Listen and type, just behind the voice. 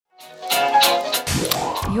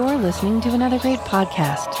You're listening to another great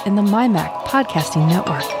podcast in the MyMac Podcasting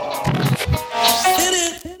Network.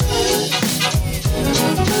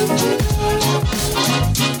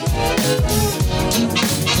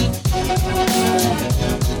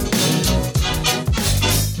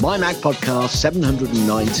 MyMac Podcast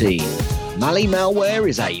 719. Mali malware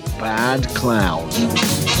is a bad clown.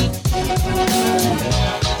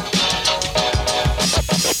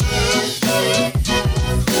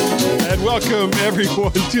 And welcome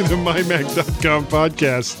everyone to the MyMac.com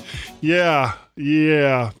podcast. Yeah.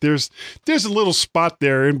 There's a little spot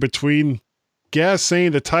there in between Gaz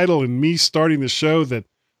saying the title and me starting the show that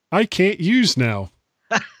I can't use now.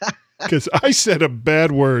 Because I said a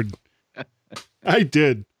bad word. I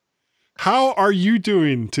did. How are you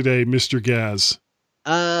doing today, Mr. Gaz?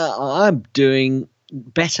 I'm doing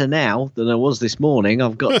better now than I was this morning,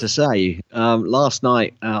 I've got to say. Last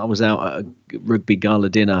night I was out at a rugby gala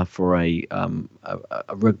dinner for a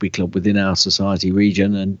rugby club within our society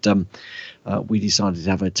region, and we decided to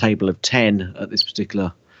have a table of 10 at this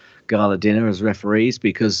particular gala dinner as referees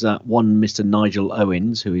because one Mr. Nigel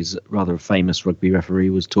Owens, who is rather a famous rugby referee,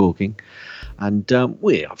 was talking. And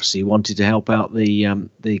we obviously wanted to help out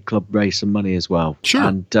the club raise some money as well. Sure.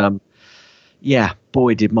 And yeah,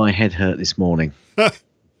 boy, did my head hurt this morning.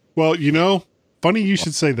 Well, funny you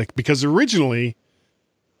should say that, because originally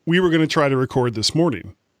we were going to try to record this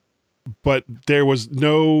morning, but there was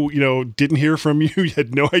no, didn't hear from you. You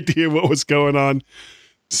had no idea what was going on.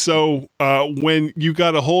 So when you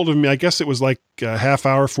got a hold of me, I guess it was like a half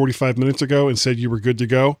hour, 45 minutes ago, and said you were good to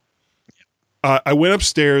go. I went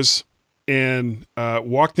upstairs and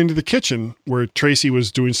walked into the kitchen where Tracy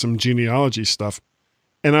was doing some genealogy stuff.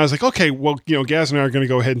 And I was like, okay, well, Gaz and I are going to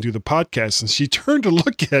go ahead and do the podcast. And she turned to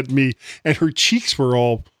look at me and her cheeks were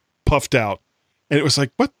all puffed out. And it was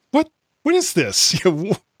like, what is this?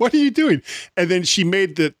 What are you doing? And then she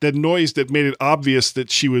made the noise that made it obvious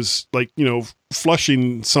that she was like,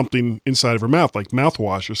 flushing something inside of her mouth, like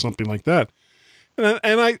mouthwash or something like that. And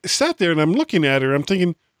I sat there and I'm looking at her. I'm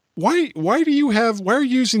thinking, why are you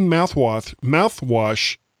using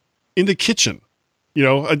mouthwash in the kitchen?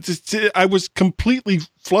 I was completely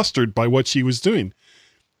flustered by what she was doing.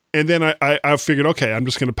 And then I figured, okay, I'm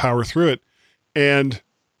just going to power through it. And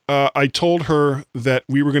I told her that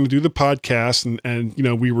we were going to do the podcast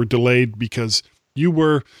and we were delayed because you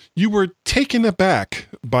were taken aback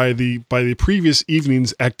by the previous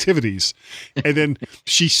evening's activities. And then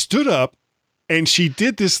she stood up and she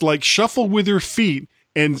did this like shuffle with her feet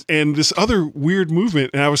and this other weird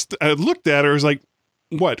movement. And I looked at her, I was like,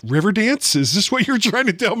 what, river dance? Is this what you're trying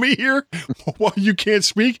to tell me here while you can't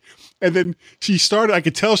speak? And then she started, I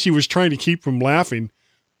could tell she was trying to keep from laughing.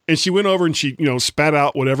 And she went over and she, spat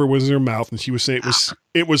out whatever was in her mouth. And she was saying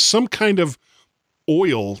it was some kind of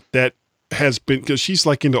oil that has been, because she's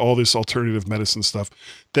like into all this alternative medicine stuff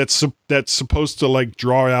that's supposed to like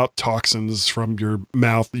draw out toxins from your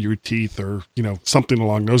mouth, your teeth, or, something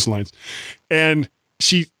along those lines. And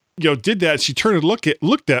she, did that. She turned and looked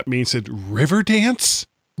at me and said, river dance?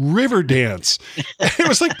 And it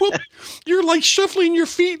was like, well, you're like shuffling your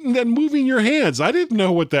feet and then moving your hands. I didn't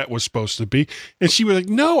know what that was supposed to be. And she was like,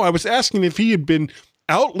 no, I was asking if he had been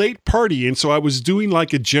out late partying. So I was doing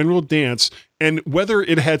like a general dance and whether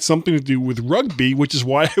it had something to do with rugby, which is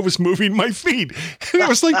why I was moving my feet. And I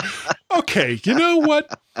was like, okay, you know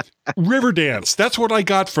what? River dance. That's what I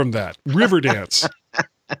got from that. River dance.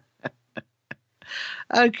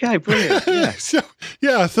 Okay, brilliant.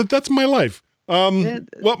 Yeah. So that's my life. Well,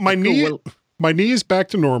 my knee is back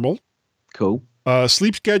to normal. Cool.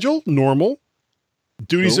 Sleep schedule, normal.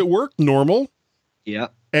 Duties at work, normal. Yeah.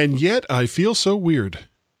 And yet I feel so weird.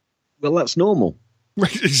 Well, that's normal.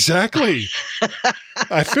 Right, exactly.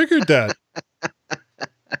 I figured that.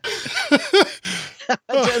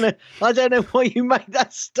 I don't know why you made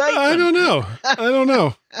that statement. I don't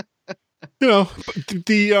know.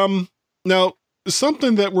 Now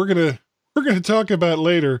something that we're gonna talk about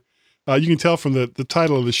later. You can tell from the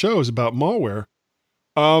title of the show is about malware.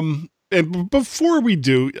 And before we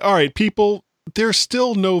do, all right, people, there's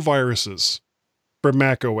still no viruses for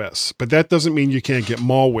Mac OS, but that doesn't mean you can't get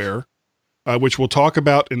malware, which we'll talk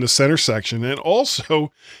about in the center section. And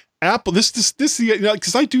also Apple, this,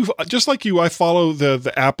 because I do, just like you, I follow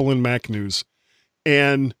the Apple and Mac news.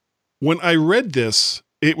 And when I read this,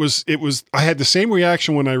 I had the same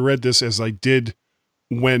reaction when I read this as I did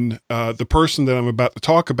when the person that I'm about to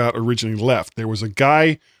talk about originally left. There was a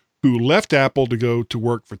guy who left Apple to go to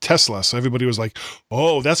work for Tesla. So everybody was like,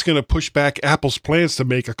 oh, that's going to push back Apple's plans to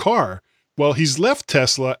make a car. Well, he's left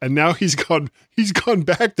Tesla and now he's gone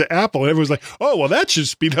back to Apple. And everyone's like, oh, well, that should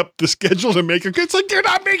speed up the schedule to make it. It's like, they're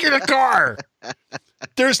not making a car.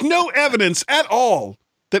 There's no evidence at all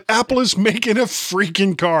that Apple is making a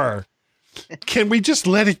freaking car. Can we just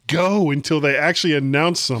let it go until they actually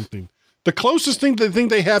announce something? The closest thing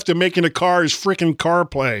they have to making a car is freaking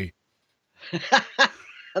CarPlay.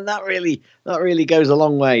 And that really goes a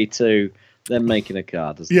long way to them making a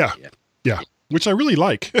car, doesn't it? Yeah. Which I really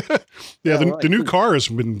like. The new car has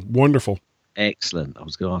been wonderful. Excellent. I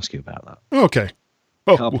was going to ask you about that. Okay.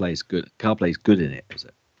 Oh, CarPlay's good. CarPlay's good in it, is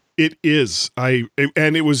it? It is.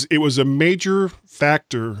 It was a major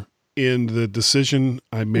factor in the decision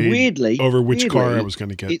I made over which car I was going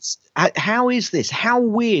to get. It's how is this? How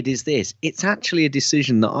weird is this? It's actually a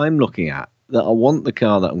decision that I'm looking at, that I want the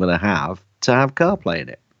car that I'm going to have CarPlay in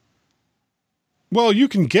it. Well, you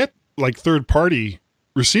can get like third-party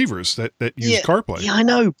receivers that use CarPlay. Yeah, I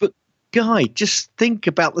know, but Guy, just think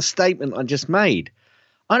about the statement I just made.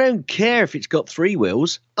 I don't care if it's got 3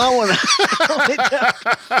 wheels. I want to.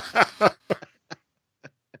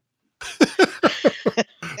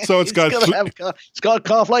 So it's got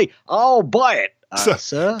CarPlay. I'll buy it.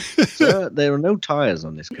 Sir, there are no tires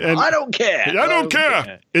on this car. I don't care. I don't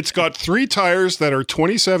care. It's got 3 tires that are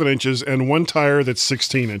 27 inches and 1 tire that's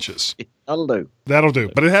 16 inches. That'll do.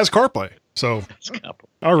 But it has CarPlay. So,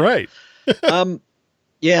 all right.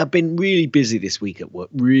 Yeah, I've been really busy this week at work.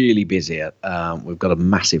 Really busy. We've got a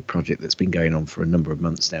massive project that's been going on for a number of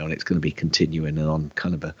months now, and it's going to be continuing. And I'm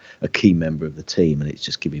kind of a key member of the team, and it's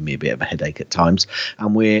just giving me a bit of a headache at times.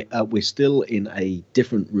 And we're still in a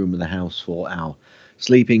different room of the house for our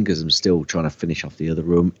sleeping, because I'm still trying to finish off the other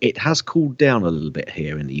room. It has cooled down a little bit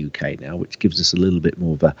here in the UK now, which gives us a little bit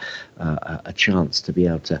more of a chance to be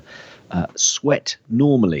able to sweat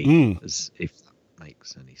normally, as if that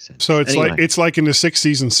makes any sense. So it's like in the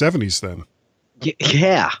 60s and 70s then.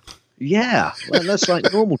 Yeah. Well, that's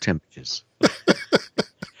like normal temperatures.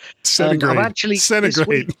 Centigrade.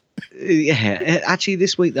 Centigrade. Actually,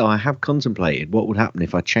 this week though, I have contemplated what would happen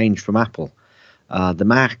if I changed from Apple, the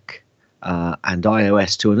Mac, and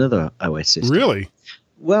iOS to another OS system. Really?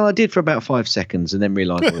 Well, I did for about 5 seconds, and then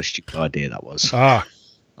realised what a stupid idea that was. I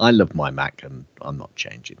love my Mac, and I'm not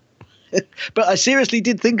changing. But I seriously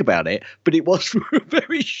did think about it, but it was for a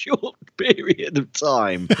very short period of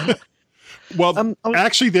time. Well,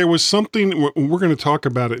 actually, there was something, we're going to talk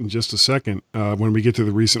about it in just a second when we get to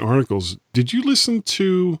the recent articles. Did you listen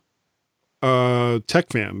to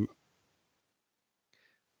TechFan?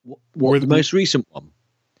 What the most recent one?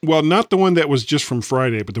 Well, not the one that was just from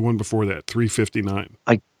Friday, but the one before that, 359.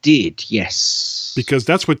 I did, yes. Because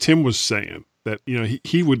that's what Tim was saying, that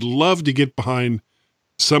he would love to get behind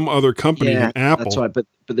some other company than Apple. That's right, but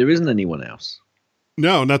there isn't anyone else.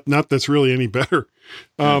 No, not that's really any better.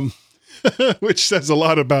 Which says a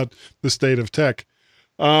lot about the state of tech.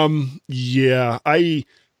 Yeah, I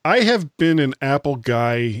have been an Apple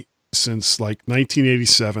guy since like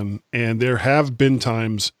 1987, and there have been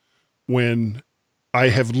times when I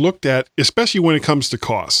have looked at, especially when it comes to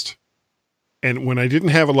cost, and when I didn't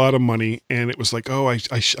have a lot of money, and it was like, oh, I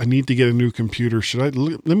need to get a new computer.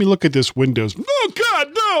 Let me look at this Windows. Oh God,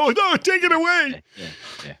 no, take it away.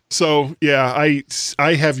 Yeah. So yeah,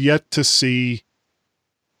 I have yet to see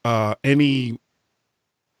any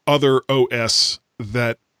other OS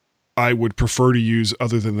that I would prefer to use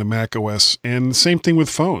other than the Mac OS. And the same thing with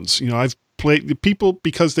phones. I've played the people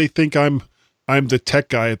because they think I'm the tech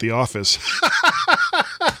guy at the office.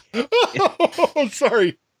 Oh,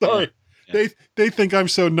 sorry. Yeah. They think I'm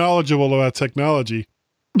so knowledgeable about technology.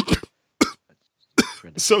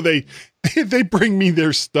 So they bring me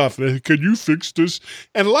their stuff. Can you fix this?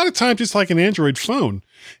 And a lot of times it's like an Android phone,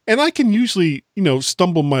 and I can usually,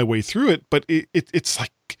 stumble my way through it, but it's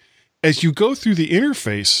like, as you go through the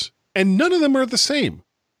interface, and none of them are the same.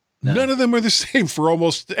 No. None of them are the same for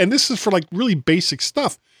almost, and this is for like really basic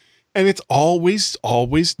stuff. And it's always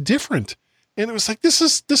different. And it was like, this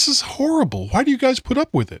is horrible. Why do you guys put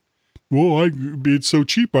up with it? Well, it's so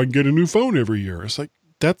cheap. I can get a new phone every year. It's like,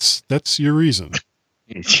 that's your reason.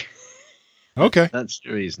 Okay. That's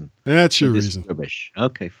your reason. That's your reason. Rubbish.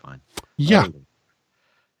 Okay, fine. Yeah.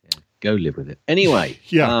 Go live with it. Anyway.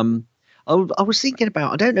 Yeah. I was thinking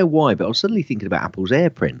about, I don't know why, but I was suddenly thinking about Apple's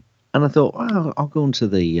AirPrint. And I thought, well, I'll go onto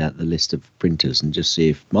the list of printers and just see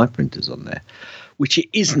if my printer's on there, which it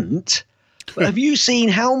isn't. But have you seen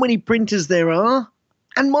how many printers there are?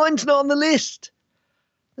 And mine's not on the list.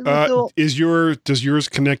 Does yours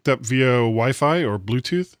connect up via Wi-Fi or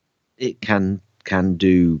Bluetooth? It can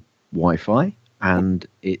do Wi-Fi. and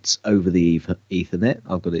it's over the Ethernet.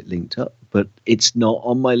 I've got it linked up, but it's not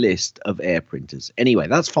on my list of air printers. Anyway,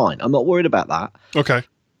 that's fine. I'm not worried about that. Okay.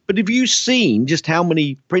 But have you seen just how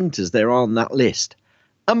many printers there are on that list?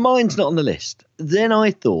 And mine's not on the list. Then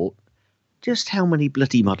I thought, just how many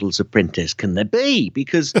bloody models of printers can there be?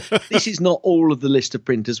 Because this is not all of the list of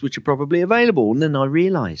printers which are probably available. And then I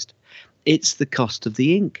realised it's the cost of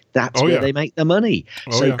the ink. That's where they make the money.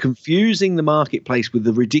 Confusing the marketplace with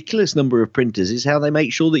the ridiculous number of printers is how they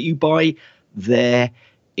make sure that you buy their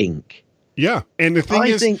ink. Yeah. And the thing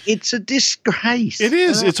I think it's a disgrace. It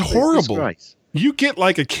is. It's horrible. Disgrace. You get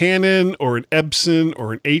like a Canon or an Epson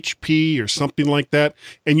or an HP or something like that,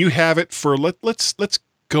 and you have it for let's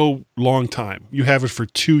go long time. You have it for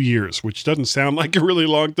 2 years, which doesn't sound like a really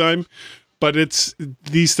long time, but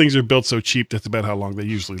these things are built so cheap that's about how long they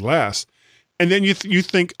usually last. And then you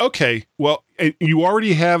think, okay, well, and you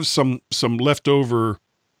already have some leftover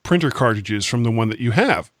printer cartridges from the one that you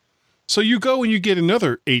have. So you go and you get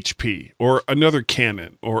another HP or another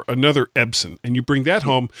Canon or another Epson, and you bring that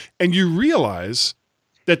home, and you realize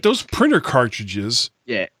that those printer cartridges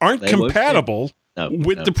aren't compatible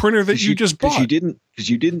with the printer that you just bought. Because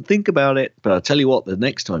you didn't think about it. But I'll tell you what, the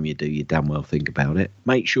next time you do, you damn well think about it.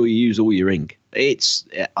 Make sure you use all your ink. It's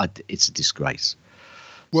a disgrace.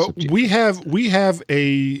 Well, we have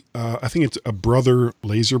a I think it's a Brother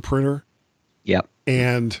laser printer. Yep.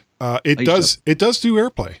 And it does do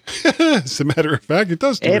AirPlay. As a matter of fact, it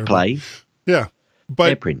does do AirPlay. Yeah.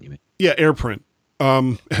 But AirPrint, you mean? Yeah, AirPrint.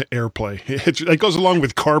 AirPlay. It goes along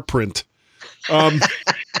with CarPrint.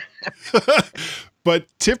 But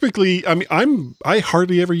typically, I mean, I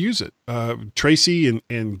hardly ever use it. Tracy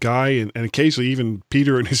and Guy and occasionally even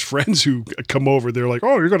Peter and his friends who come over, they're like,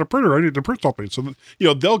 "Oh, you got a printer? I need to print something." So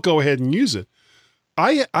they'll go ahead and use it.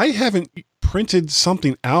 I haven't printed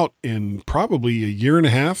something out in probably a year and a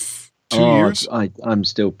half, 2 years. I'm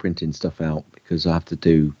still printing stuff out because I have to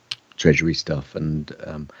do treasury stuff,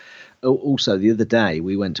 and also the other day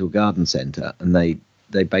we went to a garden centre and they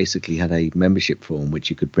basically had a membership form which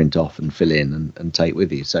you could print off and fill in and take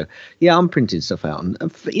with you. So yeah, I'm printing stuff out, and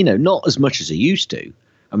not as much as I used to.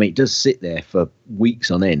 I mean, it does sit there for weeks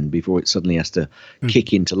on end before it suddenly has to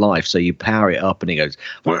kick into life. So you power it up and it goes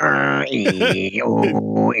while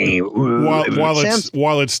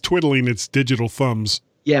it's twiddling its digital thumbs.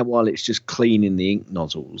 Yeah, while it's just cleaning the ink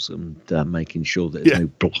nozzles and making sure that there's no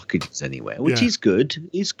blockages anywhere, which is good.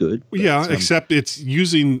 Is good. But, except it's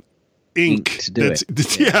using ink to do it.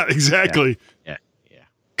 Yeah, exactly. Yeah.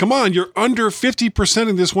 Come on, you're under 50%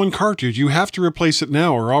 in this one cartridge. You have to replace it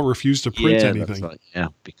now, or I'll refuse to print anything. That's right. Yeah,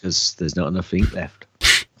 because there's not enough ink left.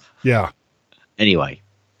 Yeah. Anyway,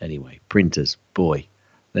 printers, boy,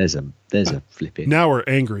 there's a flipping. Now we're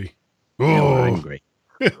angry. Now we're angry.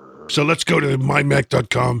 So let's go to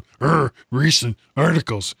mymac.com. Recent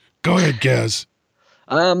articles. Go ahead, Gaz.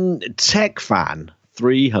 Tech Fan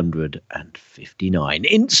 359.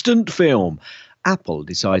 Instant Film. Apple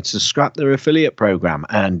decides to scrap their affiliate program,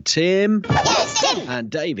 and Tim and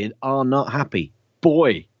David are not happy.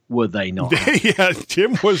 Boy, were they not happy. Yeah,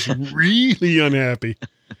 Tim was really unhappy.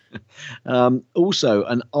 Also,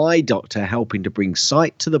 an eye doctor helping to bring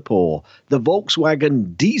sight to the poor, the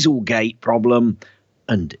Volkswagen Dieselgate problem,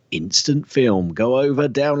 and Instant Film. Go over,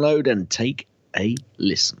 download, and take a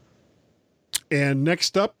listen. And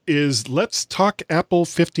next up is Let's Talk Apple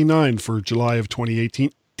 59 for July of 2018.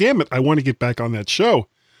 Damn it, I want to get back on that show.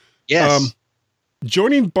 Yes.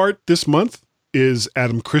 Joining Bart this month is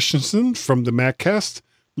Adam Christensen from the MacCast,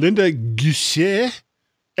 Linda Guichet,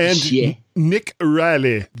 and Nick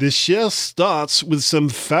Riley. The show starts with some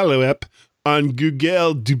follow-up on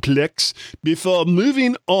Google Duplex before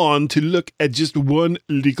moving on to look at just one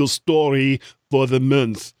legal story for the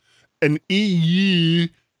month. An EU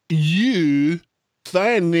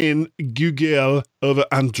finding Google over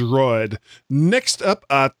Android. Next up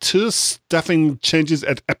are 2 staffing changes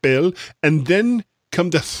at Apple, and then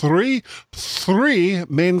come the three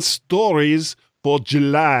main stories for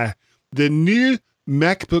July. The new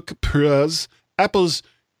MacBook Pros, Apple's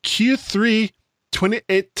Q3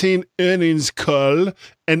 2018 earnings call,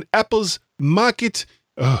 and Apple's market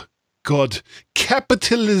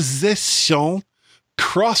capitalization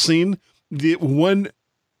crossing the one.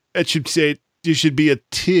 It should say there should be a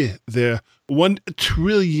T there. $1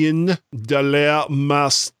 trillion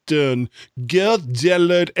milestone. Go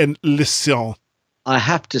download and listen. I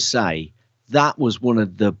have to say, that was one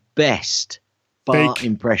of the best Bart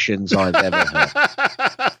impressions I've ever heard.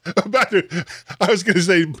 I was going to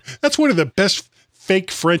say, that's one of the best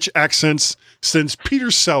fake French accents since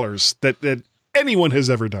Peter Sellers that anyone has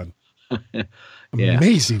ever done.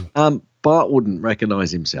 Amazing. Bart wouldn't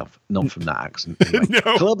recognise himself, not from that accent. Anyway.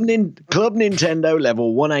 No. Club Nintendo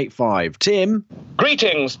level 185. Tim.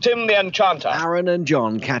 Greetings, Tim the Enchanter. Aaron and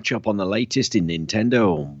John catch up on the latest in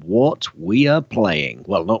Nintendo and what we are playing.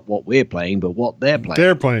 Well, not what we're playing, but what they're playing.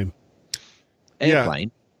 They're playing.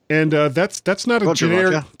 Airplane. Yeah. And that's not a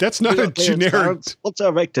generic. Roger. That's not a generic. What's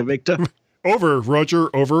our vector, Victor? Over,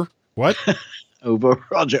 Roger. Over. What? Over,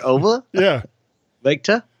 Roger. Over. Yeah.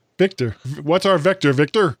 Victor. Victor. What's our vector,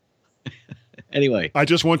 Victor? Anyway. I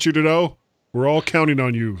just want you to know we're all counting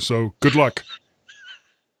on you. So good luck.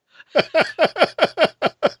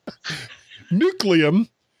 Nucleum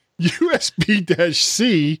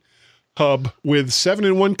USB-C hub with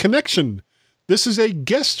 7-in-1 connection. This is a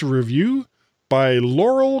guest review by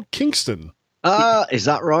Laurel Kingston. Is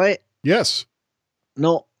that right? Yes.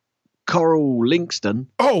 Not Coral Lingston.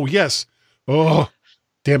 Oh, yes. Oh,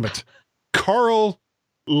 damn it. Carl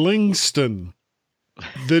Lingston.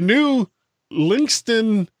 The new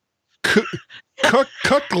Lingston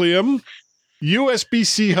Cucklium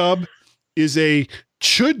USB-C hub is a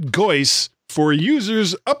chud-goice for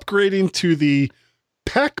users upgrading to the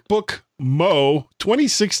PacBook Mo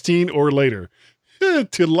 2016 or later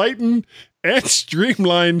to lighten and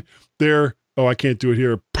streamline their, I can't do it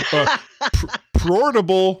here,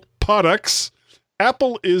 portable products.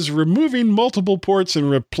 Apple is removing multiple ports and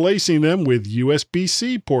replacing them with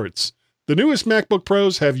USB-C ports. The newest MacBook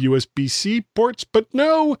Pros have USB-C ports, but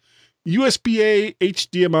no USB-A,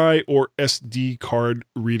 HDMI, or SD card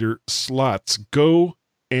reader slots. Go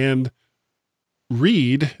and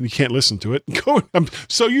read. You can't listen to it. I'm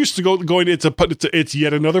so used to going. It's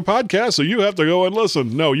yet another podcast, so you have to go and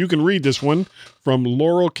listen. No, you can read this one from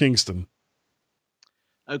Laurel Kingston.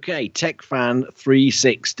 Okay, Tech Fan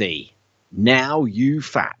 360. Now you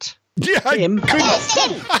fat. Yeah,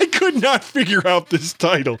 I could not figure out this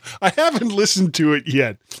title. I haven't listened to it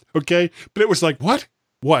yet. Okay, but it was like, what?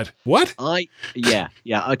 Yeah.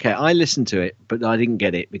 Okay, I listened to it, but I didn't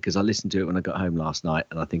get it because I listened to it when I got home last night,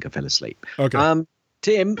 and I think I fell asleep. Okay.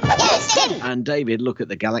 Tim and David look at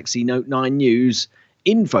the Galaxy Note 9 news.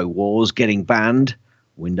 InfoWars getting banned.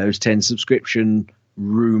 Windows 10 subscription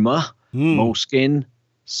rumor. Moleskine.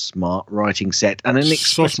 Smart writing set and an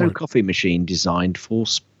espresso coffee machine designed for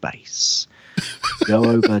space. Go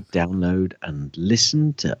over, download, and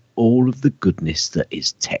listen to all of the goodness that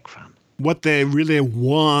is TechFan. What they really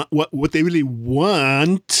want, what they really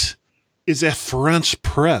want, is a French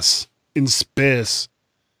press in space.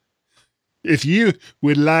 If you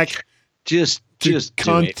would like, just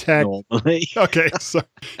contact. Do it normally. Okay, so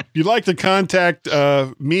if you'd like to contact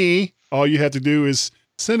me, all you have to do is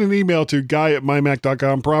send an email to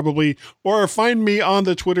guy@mymac.com probably, or find me on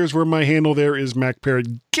the Twitters where my handle there is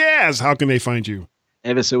MacParrot. Gaz, how can they find you?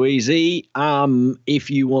 Ever so easy.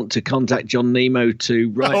 If you want to contact John Nemo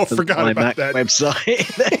to write for the MyMac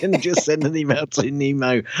website, then just send an email to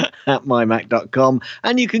nemo@mymac.com.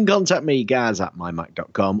 And you can contact me,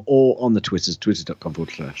 Gaz@mymac.com, or on the Twitters,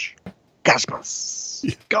 twitter.com/Gazmas.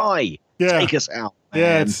 Yeah. Guy, take us out, man.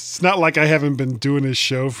 Yeah, it's not like I haven't been doing this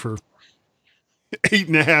show for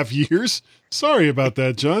 8.5 years. Sorry about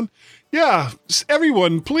that, John. Yeah,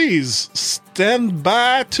 everyone, please stand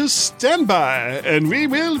by, and we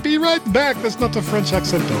will be right back. That's not the French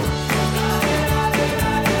accent, though.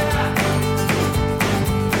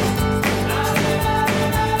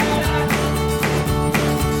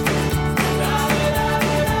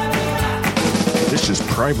 This is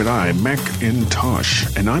Private Eye Macintosh,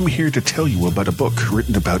 and I'm here to tell you about a book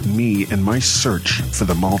written about me and my search for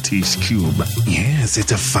the Maltese Cube. Yes,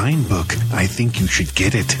 it's a fine book. I think you should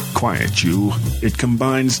get it. Quiet, you. It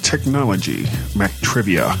combines technology, Mac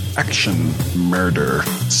trivia, action, murder,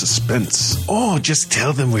 suspense. Oh, just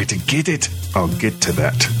tell them where to get it. I'll get to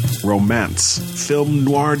that. Romance, film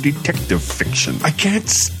noir detective fiction. I can't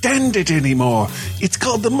stand it anymore. It's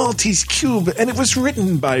called The Maltese Cube, and it was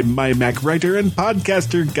written by my Mac writer and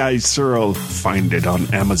podcaster Guy Searle. Find it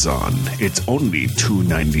on Amazon. It's only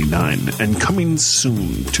 $2.99 and coming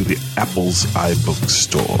soon to the Apple's iBook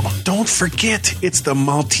store. Don't forget, it's The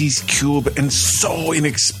Maltese Cube and so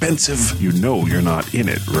inexpensive. You know you're not in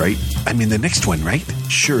it, right? I mean the next one, right?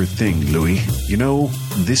 Sure thing, Louis. You know,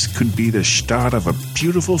 this could be the start of a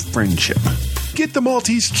beautiful friendship. Get The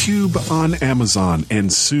Maltese Cube on Amazon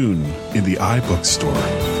and soon in the iBook store.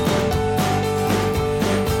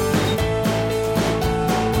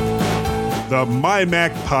 The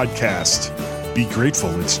MyMac Podcast. Be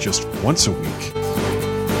grateful it's just once a week.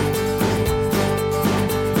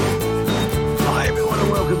 Hi, everyone,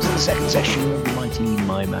 and welcome to the second session of the Mighty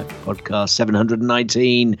MyMac Podcast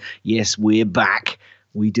 719. Yes, we're back.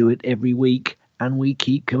 We do it every week, and we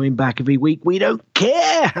keep coming back every week. We don't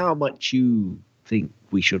care how much you think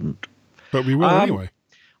we shouldn't. But we will anyway.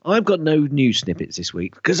 I've got no news snippets this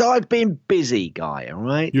week because I've been busy, Guy, all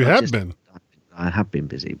right? You have been. I have been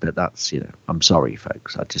busy, but that's, I'm sorry,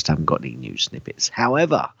 folks. I just haven't got any news snippets.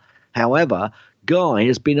 However, Guy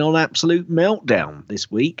has been on absolute meltdown this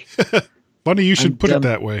week. Funny you should put it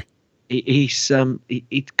that way. He's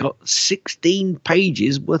got 16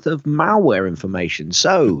 pages worth of malware information.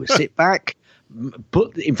 So sit back,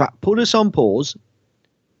 put us on pause.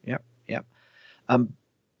 Yep. Yeah.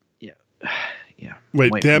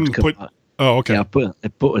 Wait, oh, okay. Yeah, I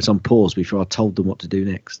put us on pause before I told them what to do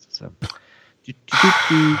next. So.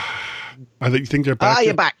 I think they're back.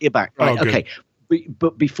 You're back. Right, okay.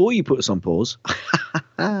 But before you put us on pause,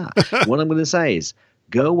 what I'm going to say is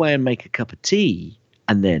go away and make a cup of tea,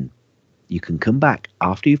 and then you can come back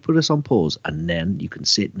after you've put us on pause, and then you can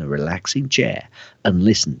sit in a relaxing chair and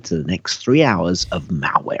listen to the next 3 hours of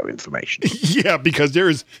malware information. Yeah, because there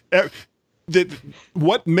is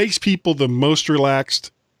what makes people the most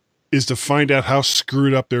relaxed is to find out how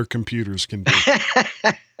screwed up their computers can be.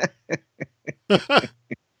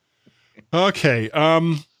 Okay.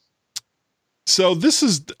 So this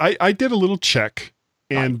is, I did a little check,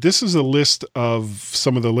 and this is a list of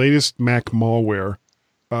some of the latest Mac malware.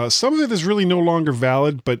 Some of it is really no longer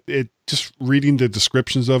valid, but just reading the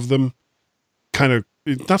descriptions of them kind of,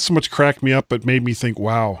 not so much cracked me up, but made me think,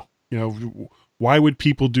 wow, why would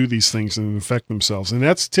people do these things and infect themselves? And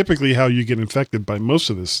that's typically how you get infected by most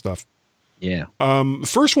of this stuff. Yeah. The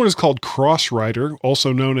first one is called Crossrider,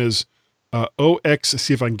 also known as OX,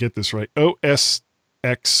 see if I can get this right,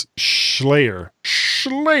 OSX Slayer.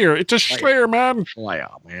 Slayer. It's a Slayer, man. Slayer,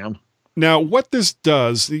 man. Now, what this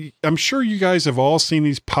does, I'm sure you guys have all seen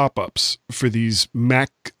these pop-ups for these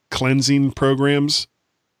Mac cleansing programs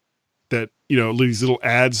that, these little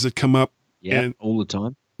ads that come up. Yeah, and all the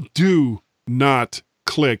time. Do not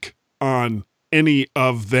click on any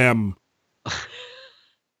of them.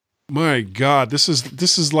 My God, this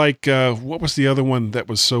is like, what was the other one that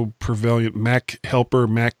was so prevalent? Mac Helper,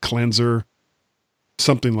 Mac Cleanser,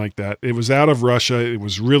 something like that. It was out of Russia. It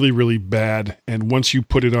was really, really bad. And once you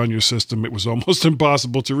put it on your system, it was almost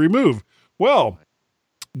impossible to remove. Well,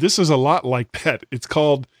 this is a lot like that.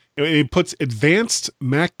 It puts Advanced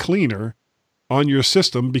Mac Cleaner on your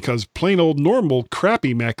system because plain old normal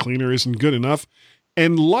crappy Mac Cleaner isn't good enough,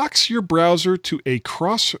 and locks your browser to a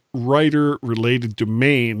Crossrider related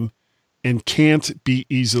domain and can't be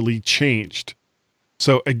easily changed.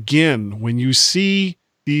 So again, when you see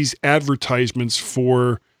these advertisements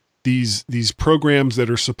for these programs that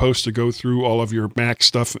are supposed to go through all of your Mac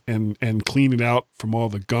stuff and clean it out from all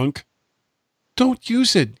the gunk, don't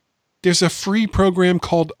use it. There's a free program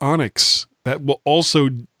called Onyx that will also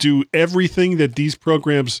do everything that these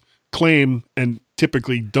programs claim and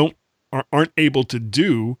typically aren't able to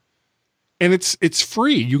do. And it's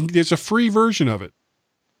free. There's a free version of it.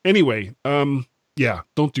 Anyway, don't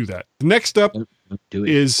do that. Next up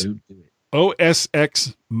is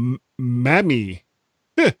OSX Mammy.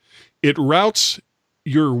 It routes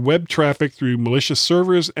your web traffic through malicious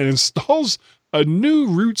servers and installs a new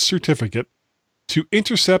root certificate to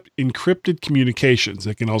intercept encrypted communications.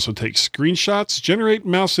 It can also take screenshots, generate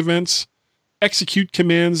mouse events, execute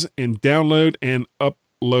commands, and download and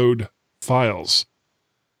upload files.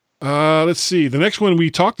 Let's see. The next one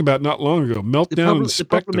we talked about not long ago, Meltdown Inspector.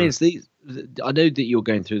 The problem is I know that you're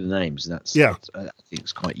going through the names. I think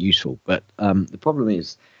it's quite useful. But the problem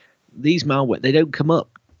is these malware, they don't come up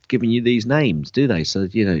giving you these names, do they? So,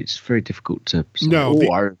 it's very difficult to say,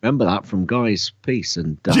 I remember that from Guy's piece,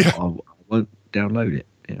 and I won't download it.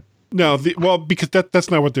 Yeah. No, because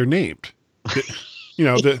that's not what they're named.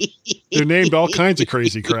 They're named all kinds of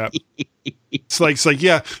crazy crap. It's like,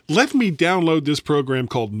 let me download this program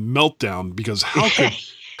called Meltdown, because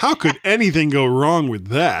how could anything go wrong with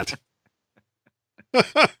that?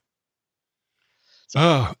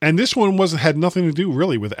 And this one had nothing to do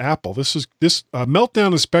really with Apple. This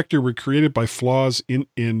Meltdown Inspector were created by flaws in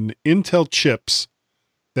Intel chips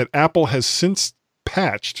that Apple has since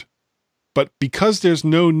patched, but because there's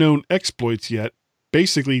no known exploits yet,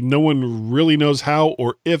 basically no one really knows how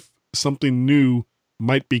or if something new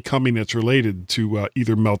might be coming that's related to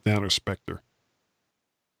either Meltdown or Spectre.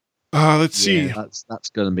 Let's see. That's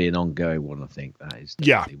going to be an ongoing one, I think. That is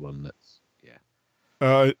definitely one that's,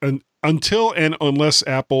 and until and unless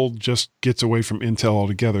Apple just gets away from Intel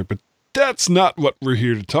altogether. But that's not what we're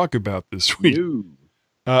here to talk about this week.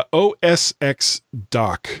 OSX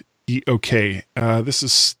Doc, EOK.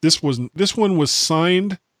 This one was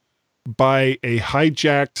signed by a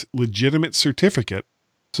hijacked legitimate certificate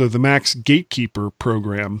So the Mac's Gatekeeper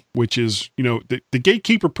program, which is, the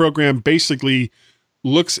Gatekeeper program basically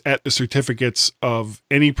looks at the certificates of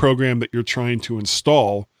any program that you're trying to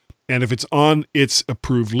install. And if it's on its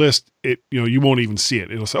approved list, you won't even see it.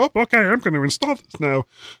 It'll say, oh, okay, I'm going to install this now.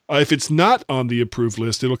 If it's not on the approved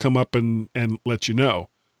list, it'll come up and let you know.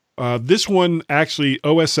 This one, actually,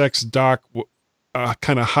 OSX Doc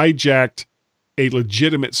kind of hijacked a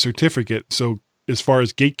legitimate certificate. So as far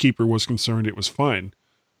as Gatekeeper was concerned, it was fine.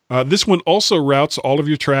 This one also routes all of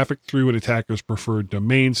your traffic through an attacker's preferred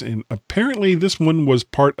domains. And apparently this one was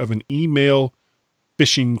part of an email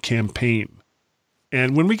phishing campaign.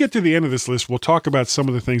 And when we get to the end of this list, we'll talk about some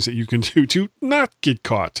of the things that you can do to not get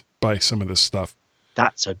caught by some of this stuff.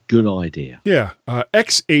 That's a good idea. Yeah.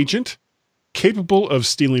 X-Agent, capable of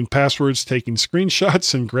stealing passwords, taking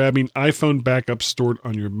screenshots, and grabbing iPhone backups stored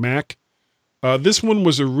on your Mac. This one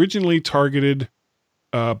was originally targeted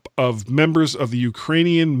of members of the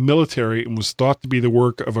Ukrainian military and was thought to be the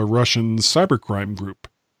work of a Russian cybercrime group.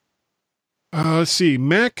 Let's see.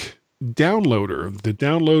 Mac Downloader. The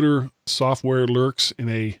downloader software lurks in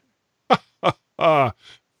a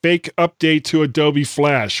fake update to Adobe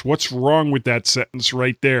Flash. What's wrong with that sentence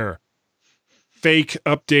right there? Fake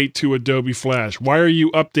update to Adobe Flash. Why are you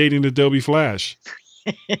updating Adobe Flash?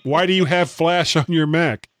 Why do you have Flash on your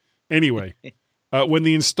Mac? Anyway, when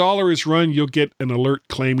the installer is run, you'll get an alert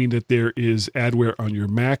claiming that there is adware on your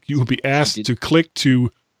Mac. You will be asked to click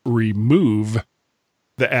to remove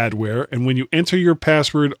the adware, and when you enter your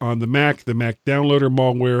password on the Mac downloader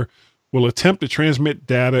malware will attempt to transmit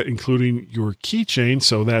data, including your keychain,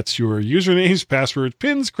 so that's your usernames, passwords,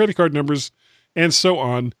 pins, credit card numbers, and so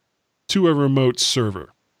on, to a remote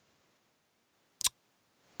server.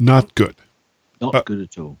 Not good. Not good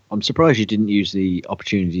at all. I'm surprised you didn't use the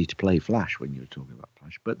opportunity to play Flash when you were talking about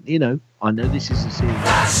Flash, but I know this is a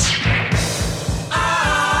serious...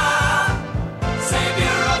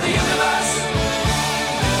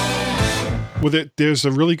 Well, there's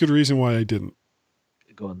a really good reason why I didn't.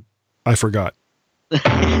 Go on. I forgot.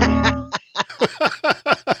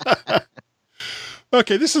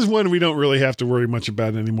 Okay, this is one we don't really have to worry much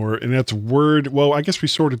about anymore, and that's Word. Well, I guess we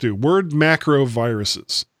sort of do. Word macro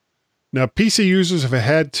viruses. Now, PC users have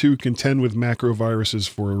had to contend with macro viruses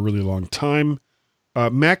for a really long time.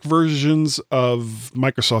 Mac versions of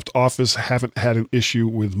Microsoft Office haven't had an issue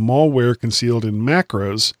with malware concealed in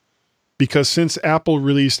macros, because since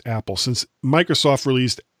Microsoft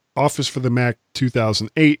released Office for the Mac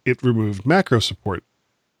 2008, it removed macro support.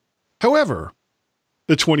 However,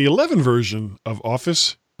 the 2011 version of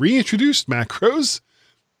Office reintroduced macros,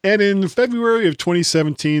 and in February of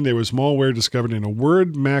 2017, there was malware discovered in a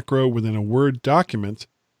Word macro within a Word document,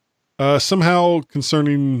 somehow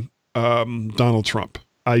concerning Donald Trump.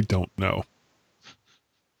 I don't know.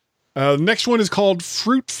 The next one is called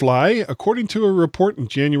Fruitfly. According to a report in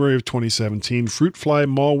January of 2017, Fruitfly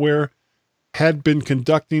malware had been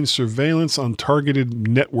conducting surveillance on targeted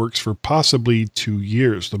networks for possibly 2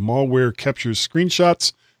 years. The malware captures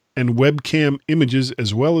screenshots and webcam images,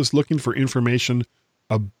 as well as looking for information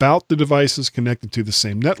about the devices connected to the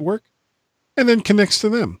same network, and then connects to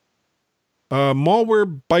them.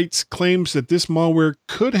 Malwarebytes claims that this malware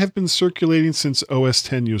could have been circulating since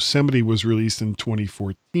OS X Yosemite was released in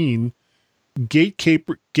 2014.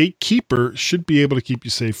 Gatekeeper should be able to keep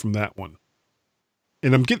you safe from that one.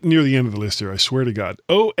 And I'm getting near the end of the list here, I swear to God.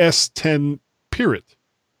 OS X Pirate.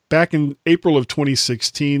 Back in April of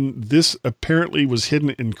 2016, this apparently was hidden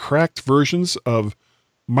in cracked versions of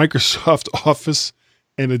Microsoft Office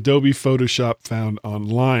and Adobe Photoshop found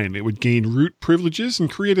online. It would gain root privileges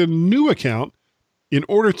and create a new account in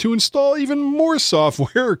order to install even more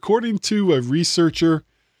software, according to a researcher,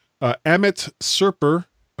 Samit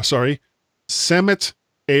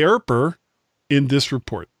Ayerper, in this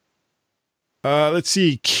report. Let's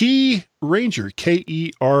see. Key Ranger,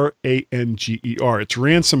 Keranger. It's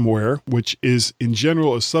ransomware, which is in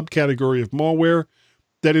general a subcategory of malware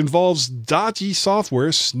that involves dodgy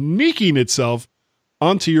software sneaking itself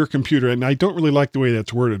onto your computer. And I don't really like the way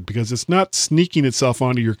that's worded, because it's not sneaking itself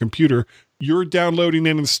onto your computer. You're downloading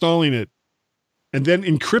and installing it and then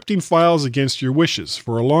encrypting files against your wishes.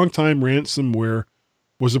 For a long time, ransomware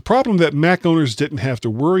was a problem that Mac owners didn't have to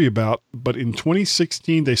worry about. But in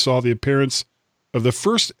 2016, they saw the appearance of the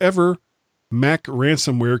first ever Mac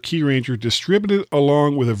ransomware, Keyranger, distributed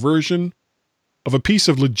along with a version of a piece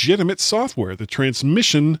of legitimate software, the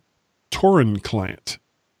Transmission Torrent client.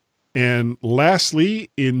 And lastly,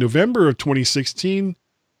 in November of 2016,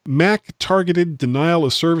 Mac targeted denial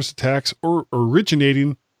of service attacks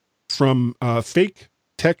originating from fake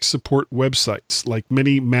tech support websites. Like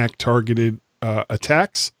many Mac targeted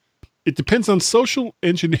attacks, It depends on social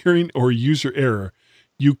engineering or user error.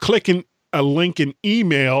 You click a link in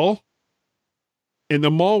email, and the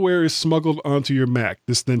malware is smuggled onto your Mac.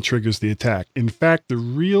 This then triggers the attack. In fact, the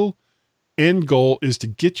real end goal is to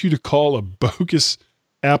get you to call a bogus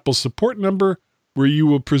Apple support number where you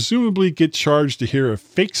will presumably get charged to hear a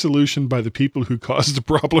fake solution by the people who caused the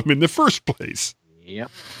problem in the first place.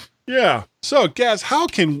 Yep. Yeah. So, Gaz,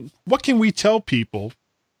 what can we tell people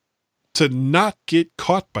to not get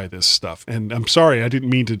caught by this stuff? And I'm sorry, I didn't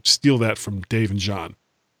mean to steal that from Dave and John.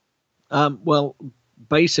 Well,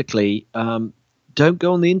 basically, don't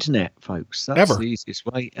go on the internet, folks. That's the easiest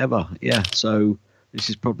way ever. Yeah. So this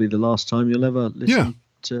is probably the last time you'll ever listen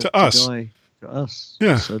to us. To us.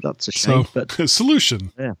 Yeah. So that's a shame. But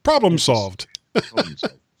solution. Yeah. Problem solved. Problem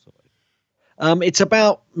solved. It's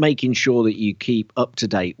about making sure that you keep up to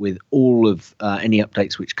date with all of any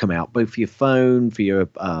updates which come out, both for your phone, for your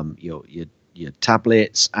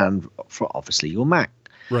tablets, and for obviously your Mac.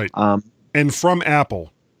 Right. And from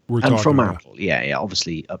Apple. Apple, yeah,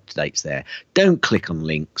 obviously up to dates there. Don't click on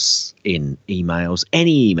links in emails,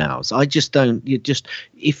 any emails. I just don't.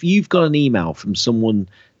 If you've got an email from someone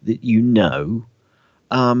that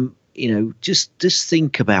just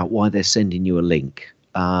think about why they're sending you a link.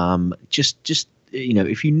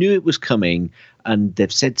 If you knew it was coming and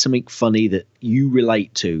they've said something funny that you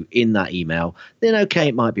relate to in that email, then okay,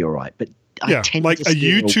 it might be all right. But I tend like to a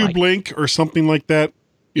YouTube link or something like that.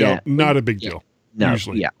 Not a big deal. No,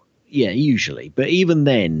 usually. Yeah, usually. But even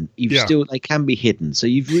then, they can be hidden. So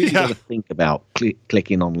you've really got to think about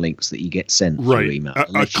clicking on links that you get sent through email.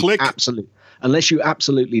 Unless you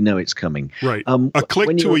absolutely know it's coming. Right. A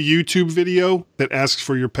click to a YouTube video that asks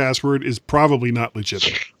for your password is probably not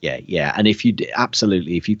legitimate. Yeah. And if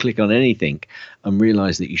you click on anything and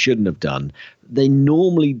realize that you shouldn't have done, they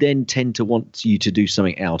normally then tend to want you to do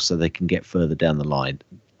something else so they can get further down the line.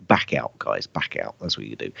 Back out, guys. Back out. That's what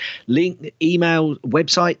you do. Link, email,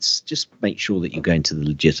 websites. Just make sure that you're going to the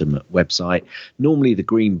legitimate website. Normally, the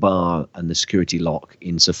green bar and the security lock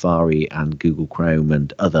in Safari and Google Chrome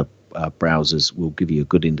and other browsers will give you a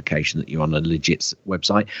good indication that you're on a legit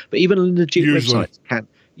website. But even legit websites can,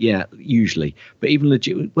 usually. But even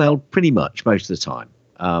legit, well, pretty much most of the time.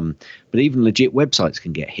 But even legit websites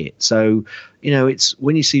can get hit. So, it's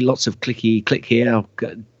when you see lots of click here,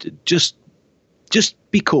 just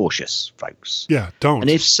be cautious, folks. Yeah, don't. And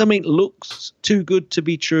if something looks too good to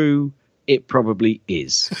be true, it probably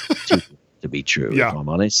is too good to be true, if I'm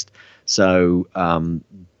honest. So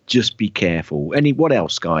just be careful. What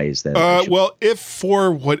else, Guy, is there? Well, if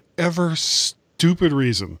for whatever stupid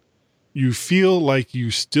reason you feel like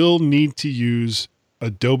you still need to use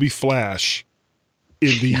Adobe Flash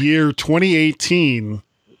in the year 2018.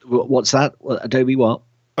 What's that? Adobe what?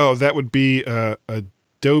 Oh, that would be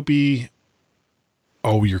Adobe...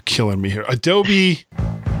 Oh, you're killing me here. Adobe.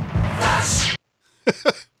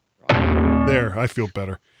 There, I feel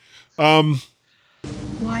better.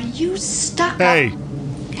 Why, you stuck Hey.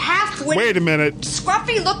 Half-witted, wait a minute.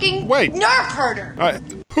 Scruffy-looking Wait. nerf herder.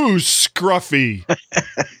 Who's scruffy?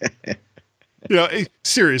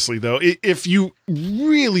 Seriously, though, if you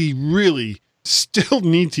really, really still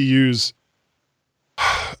need to use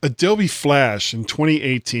Adobe Flash in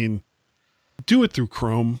 2018, do it through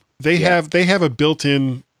Chrome. They have a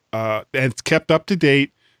built-in and it's kept up to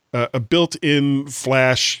date, a built-in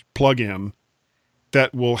Flash plugin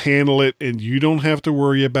that will handle it, and you don't have to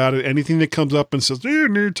worry about it. Anything that comes up and says, you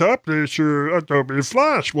need to update your Adobe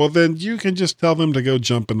Flash, well, then you can just tell them to go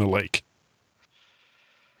jump in the lake.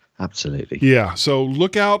 Absolutely. Yeah, so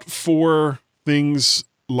look out for things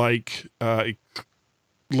like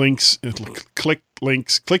links,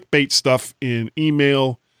 clickbait stuff in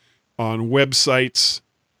email, on websites,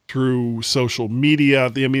 through social media.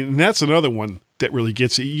 And that's another one that really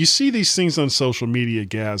gets it. You see these things on social media,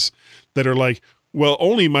 Gaz, that are like, well,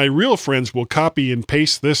 only my real friends will copy and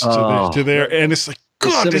paste this to their, and it's like,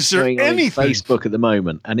 God, is there anything? On Facebook at the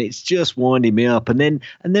moment, and it's just winding me up. And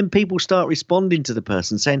then people start responding to the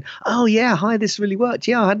person saying, "Oh yeah, hi, this really worked.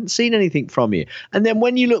 Yeah, I hadn't seen anything from you." And then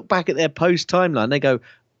when you look back at their post timeline, they go,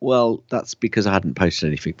 "Well, that's because I hadn't posted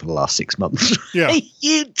anything for the last 6 months." Yeah,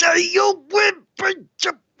 you win.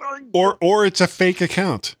 Or it's a fake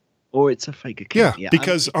account. Or it's a fake account. Yeah,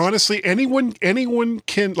 because honestly, anyone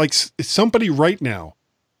can, like, somebody right now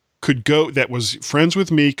could go, that was friends with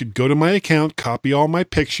me, could go to my account, copy all my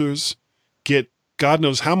pictures, get God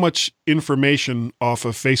knows how much information off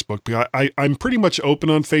of Facebook. I'm pretty much open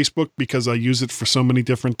on Facebook because I use it for so many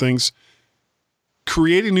different things.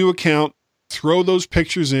 Create a new account, throw those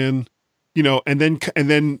pictures in, and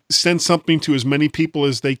then send something to as many people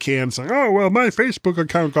as they can saying, oh, well, my Facebook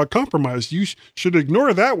account got compromised. You should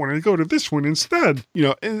ignore that one and go to this one instead,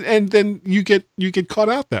 and then you get caught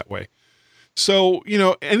out that way. So,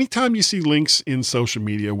 anytime you see links in social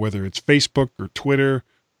media, whether it's Facebook or Twitter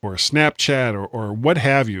or Snapchat or what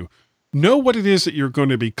have you, know what it is that you're going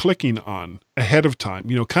to be clicking on ahead of time.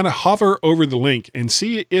 Kind of hover over the link and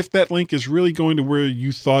see if that link is really going to where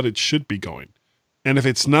you thought it should be going. And if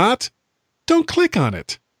it's not, don't click on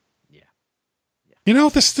it. Yeah.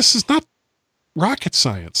 This is not rocket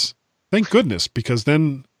science. Thank goodness, because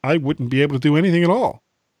then I wouldn't be able to do anything at all.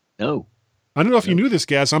 No. I don't know if you knew this,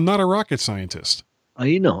 Gaz. I'm not a rocket scientist. Are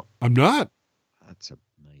you not? I'm not. That's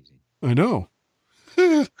amazing. I know.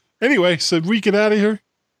 Anyway, so we get out of here?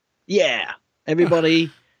 Yeah.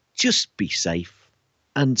 Everybody, just be safe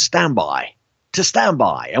and stand by.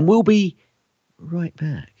 And we'll be right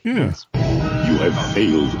back. Yeah. Yes. You have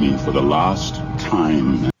failed me for the last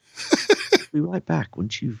time. Be right back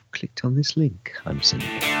once you've clicked on this link I'm sending.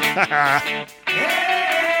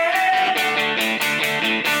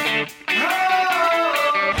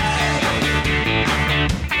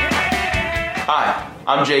 Hi,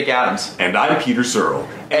 I'm Jake Adams. And I'm Peter Searle.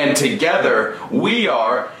 And together, we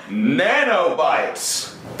are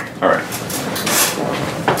Nanobites. All right.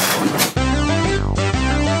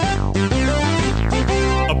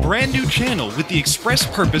 A brand new channel with the express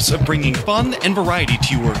purpose of bringing fun and variety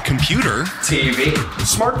to your computer, TV,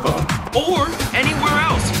 Smartphone, or anywhere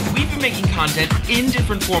else. We've been making content in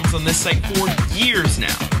different forms on this site for years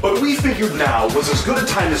now. But we figured now was as good a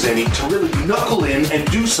time as any to really knuckle in and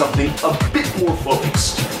do something a bit more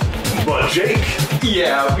focused. But Jake,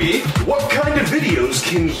 yeah, Pete, what kind of videos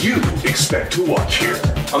can you expect to watch here?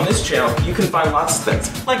 On this channel, you can find lots of things,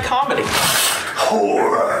 like comedy,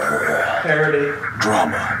 horror, parody,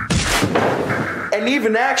 drama, and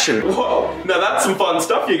even action. Whoa, now that's some fun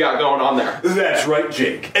stuff you got going on there. That's right,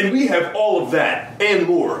 Jake. And we have all of that and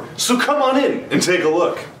more. So come on in and take a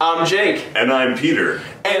look. I'm Jake. And I'm Peter.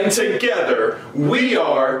 And together, we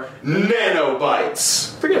are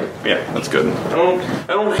Nanobites. Forget it. Yeah, that's good. I don't...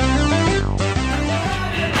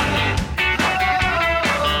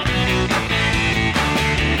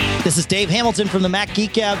 This is Dave Hamilton from the Mac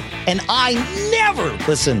Geek Gab, and I never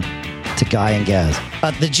listen to Guy and Gaz,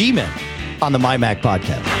 the G-Men, on the My Mac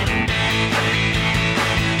podcast.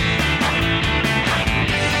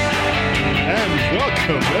 And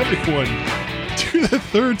welcome, everyone, to the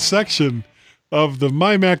third section of the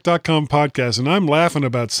MyMac.com podcast. And I'm laughing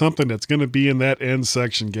about something that's going to be in that end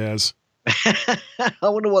section, Gaz. I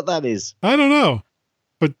wonder what that is. I don't know,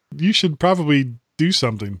 but you should probably do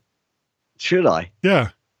something. Should I? Yeah.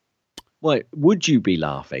 Wait, would you be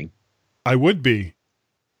laughing? I would be.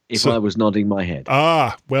 If I was nodding my head.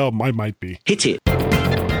 Ah, well, I might be. Hit it.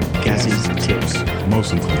 Gaz's tips.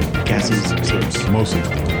 Mostly clean. Gaz's tips. Mostly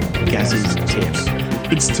clean. Gaz's tips.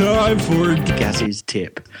 It's time for Gaz's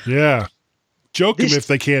tip. Yeah. Joke them if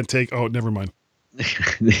they can't take... Oh, never mind.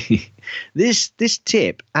 This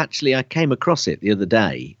tip, actually, I came across it the other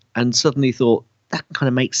day and suddenly thought, that kind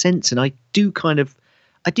of makes sense. And I do kind of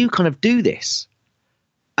do this.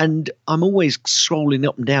 And I'm always scrolling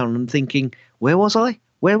up and down and thinking, where was I?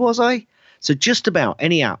 So just about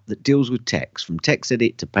any app that deals with text, from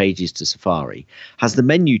TextEdit to Pages to Safari, has the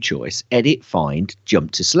menu choice, Edit, Find, Jump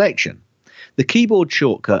to Selection. The keyboard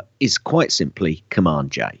shortcut is quite simply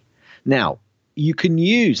Command-J. Now, you can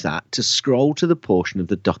use that to scroll to the portion of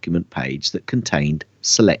the document page that contained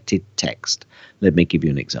selected text. Let me give you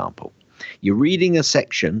an example. You're reading a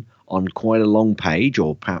section on quite a long page,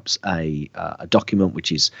 or perhaps a document which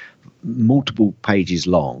is multiple pages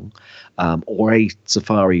long, or a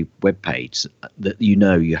Safari web page that you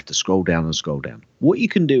have to scroll down and scroll down. What you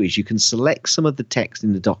can do is you can select some of the text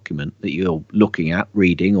in the document that you're looking at,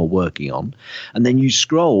 reading, or working on, and then you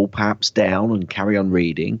scroll perhaps down and carry on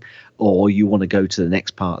reading, or you want to go to the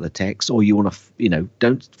next part of the text, or you want to,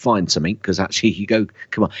 don't find something, because actually you go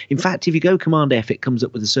Command. In fact, if you go Command F, it comes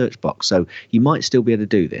up with a search box, so you might still be able to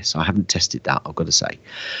do this. I haven't tested that, I've got to say.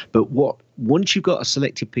 But once you've got a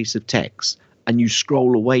selected piece of text and you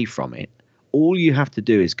scroll away from it, all you have to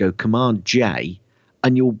do is go Command J,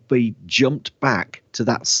 and you'll be jumped back to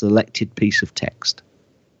that selected piece of text.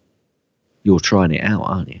 You're trying it out,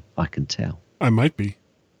 aren't you? I can tell. I might be.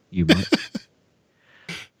 You might.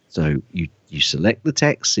 So you select the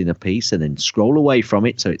text in a piece and then scroll away from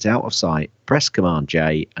it so it's out of sight, press Command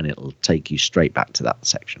J, and it'll take you straight back to that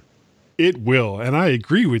section. It will, and I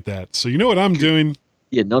agree with that. So you know what I'm doing?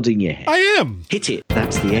 You're nodding your head. I am. Hit it.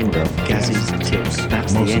 That's the end of Gaz's tips.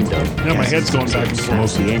 That's the end of. Now my head's going back and forth.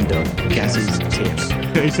 That's the end of Gaz's tips.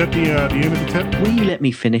 Is that the end of the tip? Will you let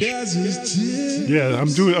me finish? Yeah,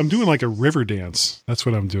 I'm doing like a river dance. That's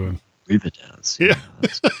what I'm doing. River dance. Yeah.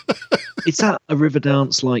 Is that a river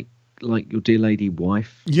dance like your dear lady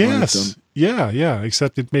wife? Yes. Yeah.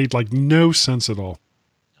 Except it made like no sense at all.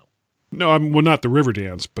 No, not the river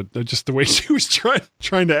dance, but just the way she was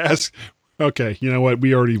trying to ask. Okay, you know what?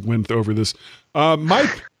 We already went over this. My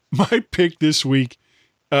pick this week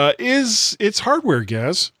it's hardware,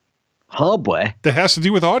 Gaz. Hardware that has to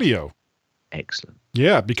do with audio. Excellent.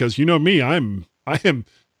 Yeah, because you know me, I am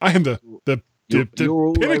the you're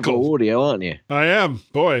all pinnacle over audio, aren't you? I am.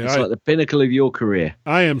 Boy, it's like the pinnacle of your career.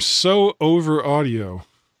 I am so over audio,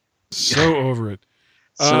 so over it.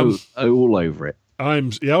 So all over it.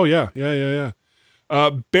 Yeah.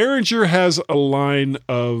 Behringer has a line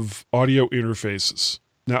of audio interfaces.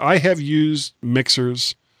 Now, I have used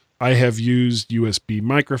mixers. I have used USB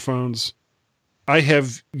microphones. I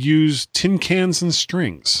have used tin cans and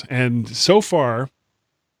strings. And so far,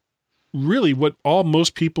 really what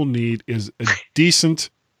most people need is a decent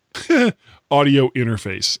audio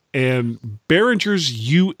interface. And Behringer's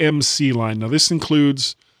UMC line, now this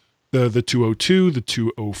includes the 202, the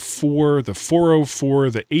 204, the 404,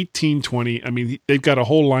 the 1820. I mean, they've got a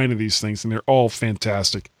whole line of these things, and they're all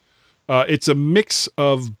fantastic. It's a mix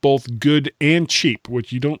of both good and cheap,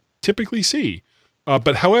 which you don't typically see.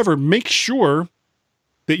 But however, make sure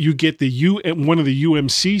that you get one of the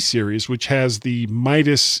UMC series, which has the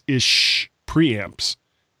Midas-ish preamps,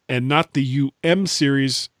 and not the UM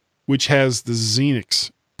series, which has the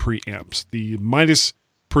Xenix preamps. The Midas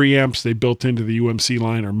preamps they built into the UMC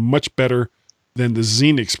line are much better than the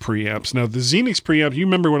Xenix preamps. Now, the Xenix preamps, you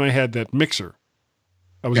remember when I had that mixer?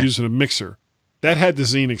 I was using a mixer. That had the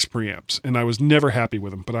Xenix preamps, and I was never happy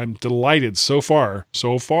with them, but I'm delighted so far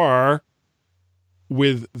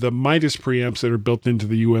with the Midas preamps that are built into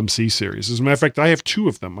the UMC series. As a matter of fact, I have two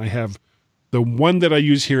of them. I have the one that I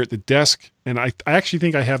use here at the desk, and I actually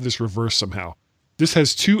think I have this reversed somehow. This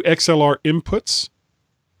has two XLR inputs,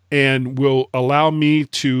 and will allow me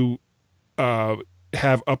to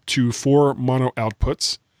have up to 4 mono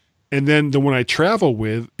outputs. And then the one I travel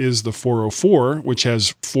with is the 404, which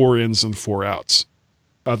has 4 ins and 4 outs.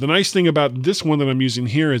 The nice thing about this one that I'm using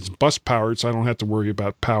here is bus powered, so I don't have to worry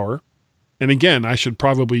about power. And again, I should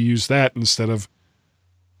probably use that instead of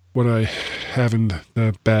what I have in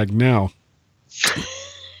the bag now.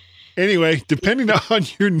 Anyway, depending on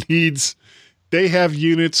your needs, they have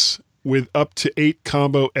units with up to 8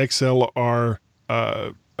 combo XLR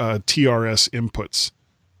TRS inputs.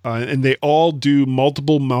 And they all do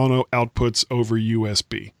multiple mono outputs over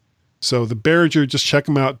USB. So the Behringer, just check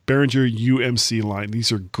them out, Behringer UMC line.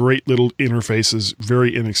 These are great little interfaces,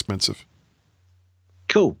 very inexpensive.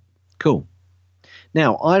 Cool.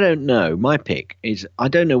 Now, I don't know, my pick is, I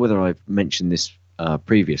don't know whether I've mentioned this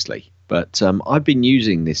previously, but I've been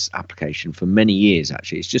using this application for many years,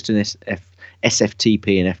 actually. It's just an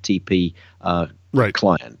SFTP and FTP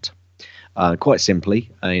client. Quite simply,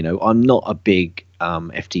 I'm not a big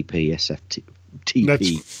FTP, SFTP.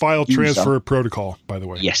 That's file transfer protocol, by the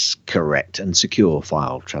way. Yes, correct. And secure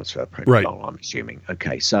file transfer protocol, I'm assuming.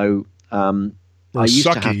 Okay, so I used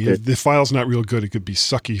sucky. To have if the file's not real good, it could be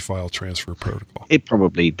sucky file transfer protocol.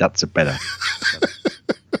 That's a better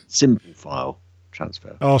simple file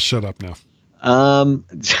transfer. I'll shut up now.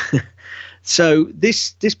 So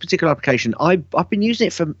this particular application, I've been using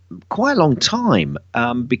it for quite a long time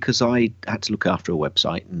because I had to look after a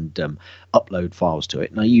website and upload files to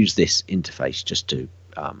it, and I use this interface just to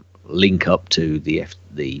link up to the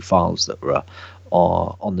files that are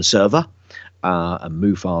on the server and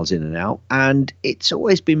move files in and out. And it's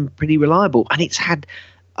always been pretty reliable, and it's had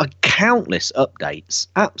countless updates,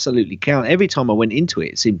 absolutely countless. Every time I went into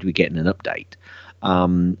it seemed to be getting an update,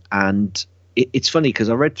 and it's funny because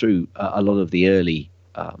I read through a lot of the early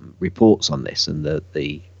reports on this and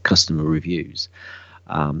the customer reviews.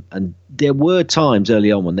 And there were times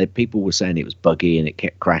early on when people were saying it was buggy and it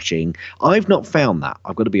kept crashing. I've not found that.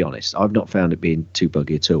 I've got to be honest. I've not found it being too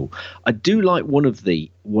buggy at all. I do like one of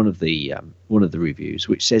the reviews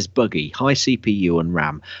which says buggy, high CPU and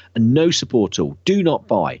RAM, and no support tool. Do not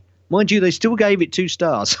buy. Mind you, they still gave it 2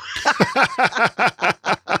 stars.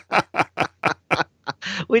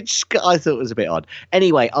 Which I thought was a bit odd.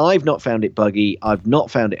 Anyway, I've not found it buggy. I've not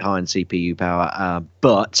found it high in CPU power.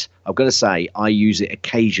 But I've got to say, I use it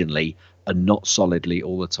occasionally and not solidly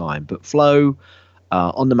all the time. But Flow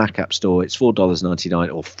on the Mac App Store, it's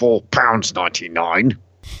 $4.99 or £4.99.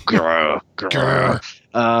 Grr.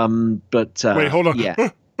 Wait, hold on.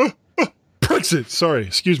 Yeah. Brexit. Sorry,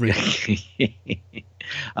 excuse me.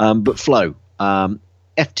 But Flow,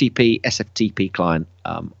 FTP, SFTP client.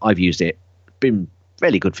 I've used it. Been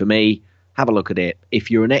fairly good for me. Have a look at it. If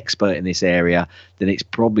you're an expert in this area, then it's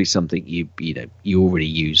probably something you already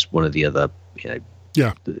use one of the other.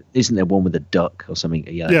 Yeah. Isn't there one with a duck or something?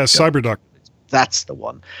 Yeah, CyberDuck. That's the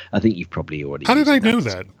one. I think you've probably already. How did I know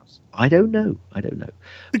that? I don't know.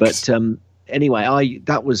 But anyway,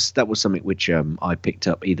 that was something which I picked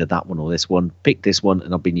up, either that one or this one. Picked this one,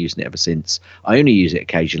 and I've been using it ever since. I only use it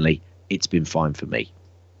occasionally. It's been fine for me.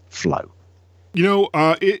 Flow.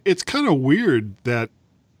 It's kind of weird that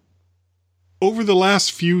over the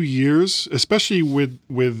last few years, especially with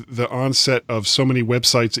the onset of so many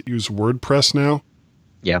websites that use WordPress now,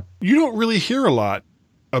 you don't really hear a lot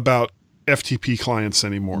about FTP clients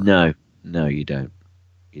anymore. No, you don't.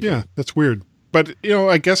 That's weird. But,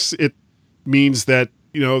 I guess it means that,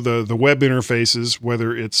 the web interfaces,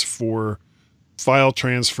 whether it's for file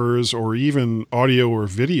transfers or even audio or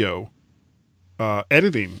video,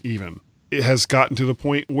 editing even, it has gotten to the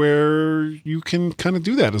point where you can kind of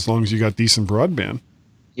do that as long as you got decent broadband.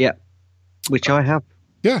 Yeah, which I have.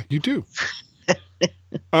 Yeah, you do.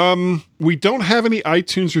 We don't have any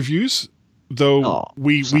iTunes reviews, though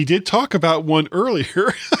we did talk about one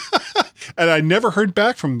earlier. And I never heard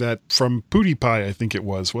back from PewDiePie, I think it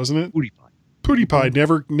was, wasn't it? PewDiePie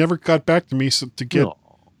never got back to me to get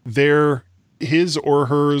his or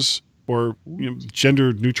hers or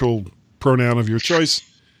gender neutral pronoun of your choice.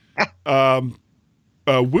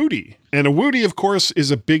 Woody. And a Woody, of course,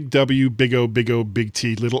 is a big W, big O, big O, big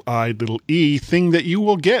T, little I, little E thing that you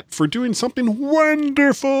will get for doing something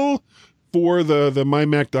wonderful for the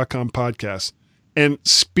mymac.com podcast. And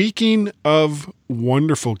speaking of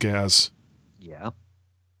wonderful, Gaz. Yeah.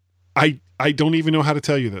 I don't even know how to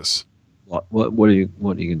tell you this. What are you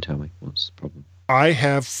going to tell me? What's the problem? I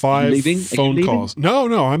have 5 phone calls.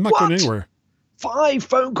 No, I'm not going anywhere. 5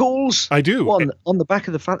 phone calls? I do. On the back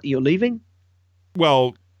of the fact that you're leaving?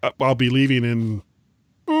 Well, I'll be leaving in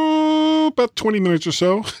about 20 minutes or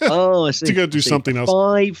so. Oh, I see. To go do something else.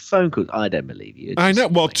 5 phone calls. I don't believe you. I know.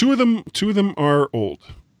 Well, two of them are old,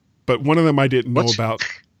 but one of them I didn't know about.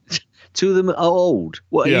 2 of them are old.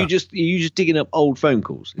 What are you just digging up old phone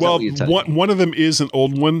calls? Well, one of them is an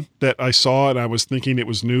old one that I saw and I was thinking it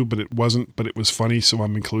was new, but it wasn't. But it was funny, so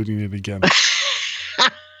I'm including it again.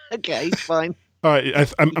 Okay, fine. All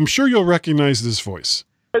right, I'm sure you'll recognize this voice.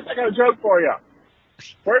 I got a joke for you.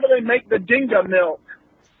 Where do they make the Dinga milk?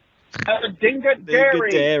 At a Dinga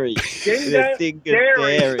Dairy. Dinga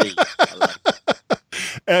Dairy.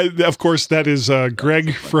 And of course, that is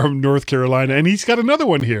Greg from North Carolina, and he's got another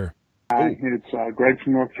one here. It's Greg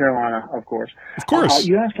from North Carolina, of course. Of course.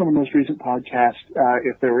 You asked on the most recent podcast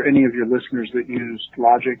if there were any of your listeners that used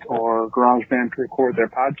Logic or GarageBand to record their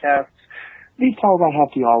podcasts. These calls I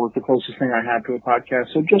have to y'all was the closest thing I had to a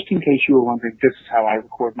podcast, so just in case you were wondering, this is how I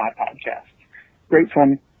record my podcast. Great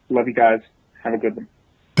fun. Love you guys. Have a good one.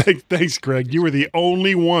 Thanks, Greg. You were the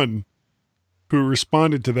only one who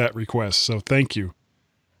responded to that request, so thank you.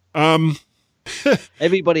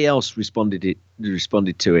 Everybody else responded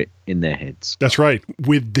to it in their heads. That's right,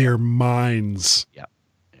 with their minds.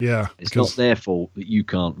 Yeah. It's not their fault that you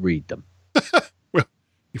can't read them. Well,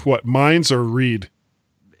 what, minds or read?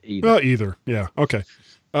 Either. Well, either. Yeah. Okay.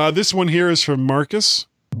 This one here is from Marcus.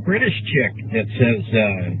 British chick that says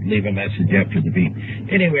leave a message after the beep.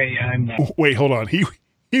 Anyway, I'm wait, hold on. He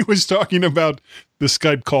was talking about the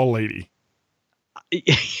Skype call lady.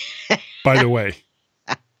 By the way.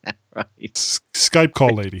 Right. Skype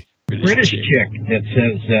call lady. British chick that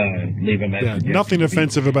says leave a message. Yeah, nothing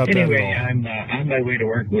offensive about that at all. Anyway, I'm on my way to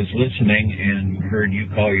work, was listening and heard you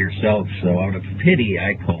call yourself, so out of pity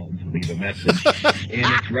I called to leave a message. And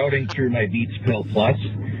it's routing through my Beats Pill Plus.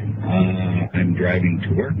 I'm driving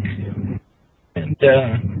to work. And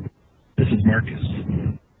this is Marcus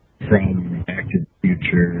from Back to the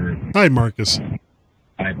Future. Hi, Marcus.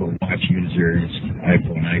 iPhone Watch users,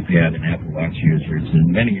 iPhone, iPad, and Apple Watch users,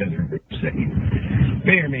 and many other groups that you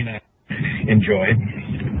may or may not enjoy.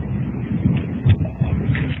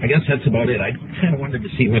 I guess that's about it. I kind of wanted to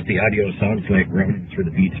see what the audio sounds like running through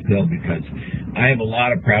the Beats Pill because I have a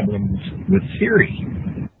lot of problems with Siri.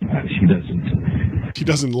 She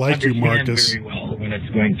doesn't like you, Marcus. Very well when it's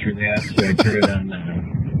going through that, so I turn it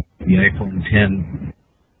on the iPhone 10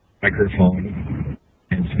 microphone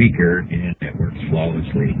and speaker, and it works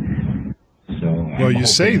flawlessly. So well, you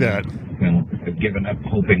say that. Well, I've given up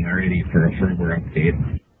hoping already for a firmware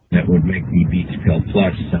update that would make the Beats Pill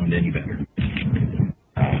Plus sound any better.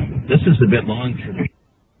 This is a bit long for me.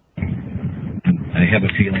 I have a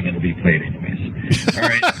feeling it'll be played anyways. All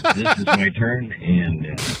right, this is my turn, and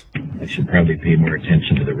I should probably pay more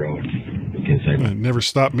attention to the road because It never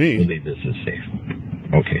stopped me. believe this is safe.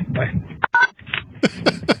 Okay, bye.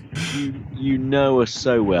 You know us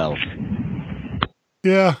so well.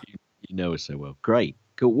 Yeah. You know us so well. Great.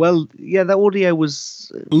 Cool. Well, yeah, that audio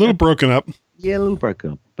was A little broken up. Yeah, a little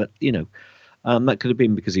broken up, but that could have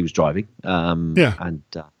been because he was driving. And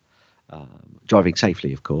driving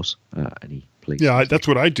safely, of course. Any police? Yeah, that's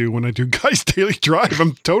what I do when I do Guy's Daily Drive.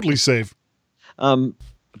 I'm totally safe.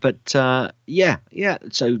 But so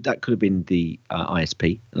that could have been the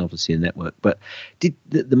ISP and obviously the network. But did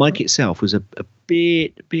the mic itself was a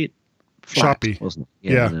bit flat, choppy, wasn't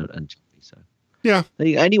it? Yeah. And choppy. So yeah.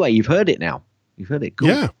 Anyway, you've heard it now. You've heard it. Cool.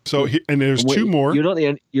 Yeah. So and there's two more. You're not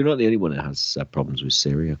the only one that has problems with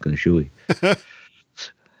Siri. I can assure you.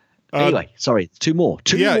 Anyway, sorry, two more.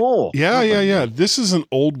 Two more. Yeah. This is an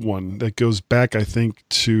old one that goes back, I think,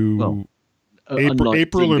 to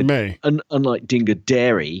April or May. Unlike Dinga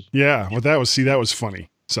Dairy. Yeah. Well, that was funny.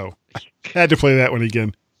 So I had to play that one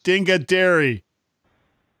again. Dinga Dairy.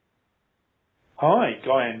 Hi,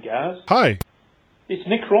 Guy and Gaz. Hi. It's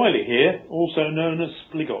Nick Riley here, also known as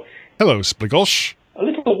Spligosh. Hello, Spligosh. A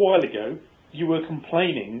little while ago, you were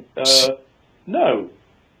complaining. No.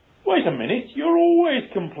 Wait a minute, you're always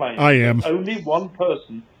complaining. I am. Only one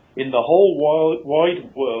person in the whole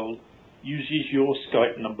wide world uses your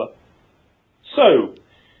Skype number. So,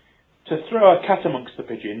 to throw a cat amongst the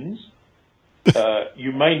pigeons,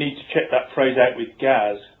 you may need to check that phrase out with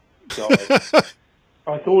Gaz, guys.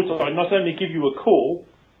 I thought I'd not only give you a call,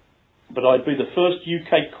 but I'd be the first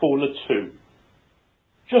UK caller too.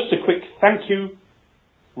 Just a quick thank you,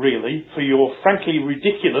 really, for your frankly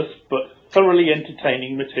ridiculous but thoroughly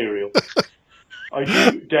entertaining material. I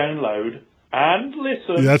do download and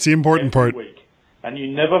listen. That's the important part. Week, and you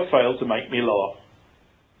never fail to make me laugh.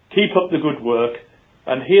 Keep up the good work,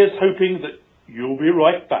 and here's hoping that you'll be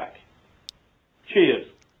right back. Cheers.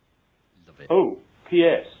 Oh,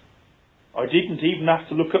 P.S. I didn't even have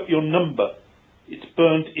to look up your number. It's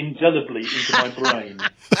burnt indelibly into my brain.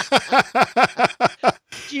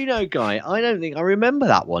 Do you know, Guy? I don't think I remember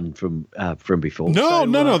that one from before. No.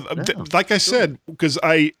 Like I said, because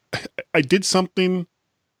I did something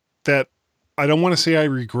that I don't want to say I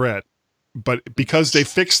regret, but because they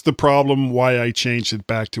fixed the problem, why I changed it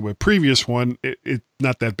back to a previous one, it's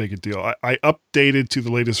not that big a deal. I updated to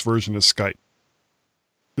the latest version of Skype.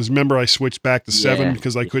 Because remember, I switched back to 7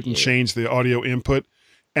 because I couldn't change the audio input.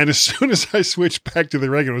 And as soon as I switched back to the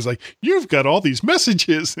regular, it was like, you've got all these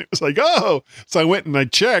messages. It was like, oh. So I went and I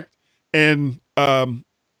checked. And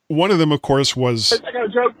one of them, of course, was... I got a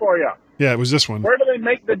joke for you. Yeah, it was this one. Where do they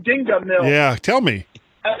make the Dinga milk? Yeah, tell me.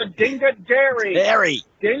 Dinga Dairy.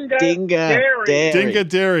 Dinga Dairy. Dinga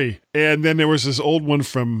Dairy. And then there was this old one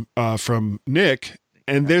from Nick.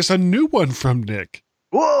 And there's a new one from Nick.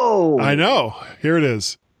 Whoa! I know. Here it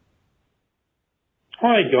is.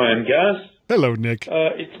 Hi, Guy and Gaz. Hello, Nick.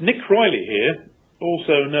 It's Nick Riley here,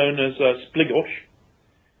 also known as Spligosh.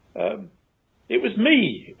 It was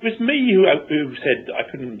me. It was me who said I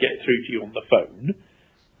couldn't get through to you on the phone.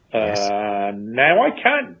 Yes. Now I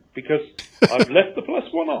can, because I've left the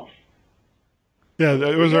 +1 off. Yeah,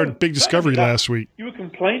 that was our big discovery last week. You were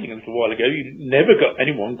complaining a little while ago you never got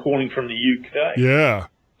anyone calling from the UK. Yeah.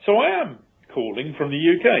 So I am calling from the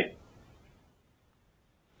UK.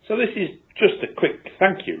 So this is just a quick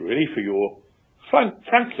thank you, really, for your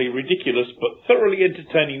frankly ridiculous but thoroughly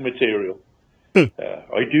entertaining material.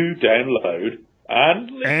 I do download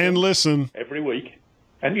and listen every week,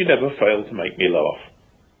 and you never fail to make me laugh.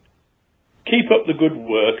 Keep up the good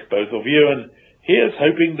work, both of you, and here's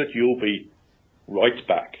hoping that you'll be right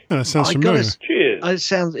back. That sounds familiar. Cheers.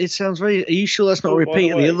 It sounds very. Are you sure that's not a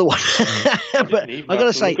repeat of the other one? But I got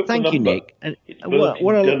to say, thank you, Nick. And it's burnt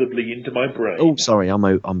indelibly into my brain. Oh, sorry, I'm.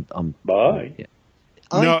 Bye. Yeah.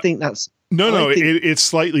 I think that's it's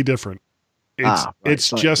slightly different. It's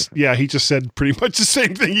just different. He just said pretty much the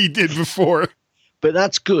same thing he did before. But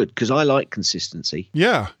that's good because I like consistency.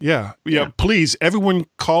 Yeah. Please, everyone,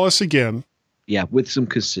 call us again. Yeah, with some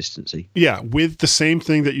consistency. Yeah, with the same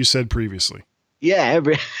thing that you said previously. Yeah,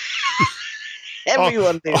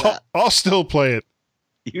 everyone do that. I'll still play it.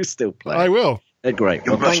 You still play I will. They're great.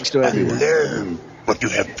 Well, thanks to everyone. Learn what you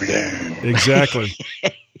have learned. Exactly.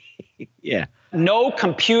 Yeah. No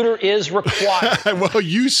computer is required. Well,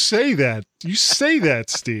 you say that. You say that,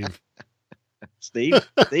 Steve. Steve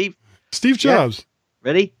Jobs. Yeah.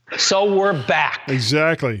 Ready? So we're back.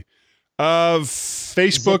 Exactly.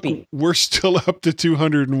 Facebook, Zippy. we're still up to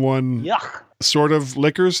 201 sort of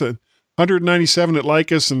lickers, 197 that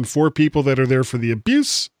like us, and 4 people that are there for the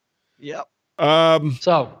abuse. Yep.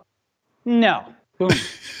 No. Boom.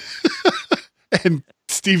 And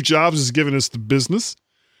Steve Jobs has given us the business.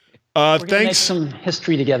 We're gonna make Thanks. some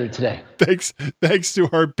history together today. Thanks to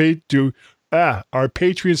our Patreon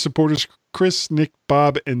supporters, Chris, Nick,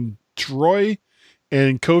 Bob, and Troy,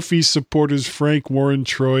 and Ko-fi supporters, Frank, Warren,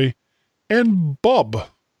 Troy, and Bob.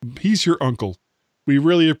 He's your uncle. We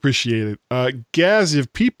really appreciate it. Gaz,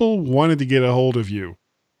 if people wanted to get a hold of you,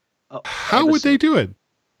 how would they do it?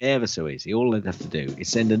 Ever so easy. All they have to do is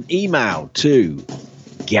send an email to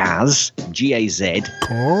Gaz, G-A-Z, at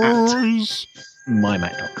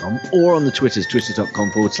mymac.com, or on the Twitters,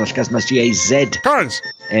 twitter.com/Gazmaz, G-A-Z,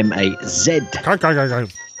 M-A-Z.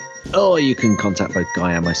 Or you can contact both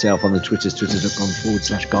Guy and myself on the Twitters,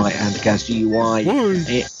 twitter.com/Guy and Gaz,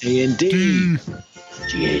 G-U-Y-A-N-D.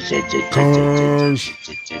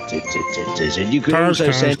 And you can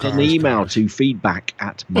also send an email to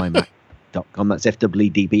feedback@mymac.com. That's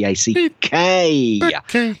FWDBACK.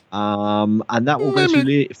 And that will go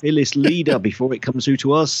to Phyllis Leader before it comes through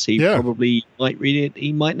to us. He probably might read it,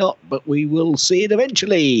 he might not, but we will see it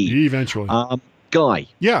eventually. Guy.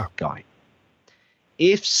 Yeah. Guy.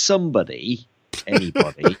 If somebody,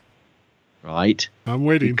 anybody, right? I'm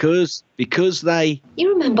waiting. Because they...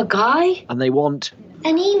 You remember Guy? And they want...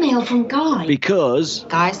 An email from Guy. Because...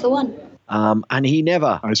 Guy's the one. And he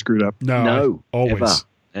never... I screwed up. No. Always.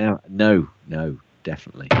 No,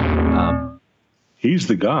 definitely. He's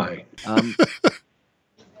the guy.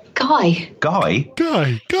 Guy. Guy?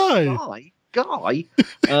 Guy.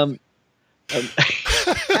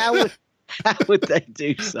 How would they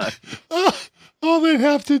do so? All they'd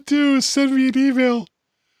have to do is send me an email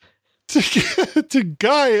to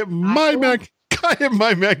Guy at mymac.com.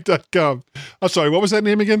 I'm sorry, what was that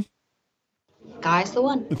name again? Guy's the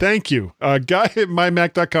one. Thank you. Guy at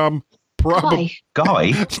mymac.com.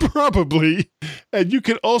 Guy? Probably. And you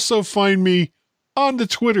can also find me on the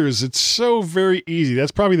Twitters. It's so very easy.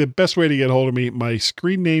 That's probably the best way to get a hold of me. My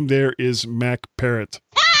screen name there is Mac Parrot.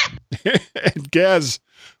 And Gaz,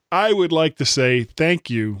 I would like to say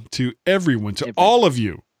thank you to everyone, all of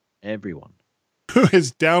you. Everyone. Who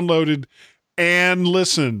has downloaded and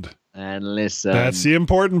listened. That's the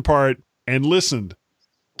important part. And listened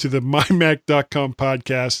to the mymac.com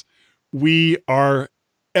podcast. We are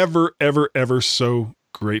ever so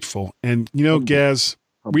grateful. And, Gaz,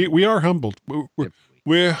 we are humbled.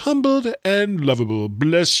 We're humbled and lovable.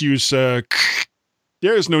 Bless you, sir.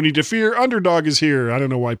 There is no need to fear. Underdog is here. I don't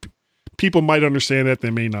know why people might understand that. They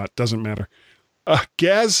may not. Doesn't matter.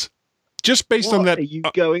 Gaz, just based on that. What are you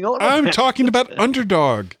going on I'm about? talking about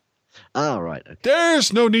Underdog. All right. Okay.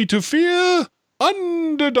 There's no need to fear.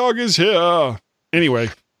 Underdog is here. Anyway.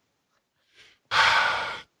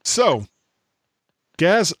 So,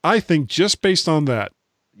 Gaz, I think just based on that.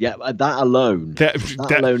 Yeah, that alone. That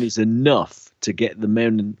alone is enough to get the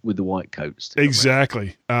men with the white coats.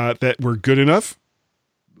 Exactly. That we're good enough.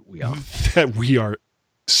 We are. That we are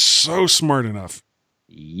so smart enough.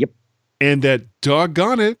 Yep. And that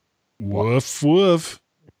doggone it. Woof, woof.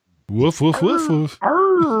 Woof, woof, woof, woof.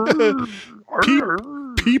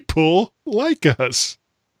 People like us.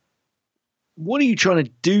 What are you trying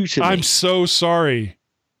to do to me? I'm so sorry.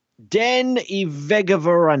 Den I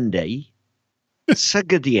vegavarandi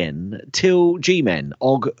sagadien til G-men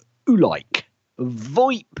og ulike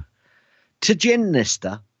voip til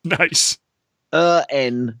gennister. Nice.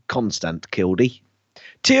 En constant kildy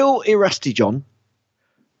til Irastijon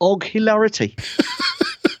og hilarity.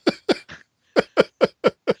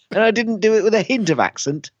 And I didn't do it with a hint of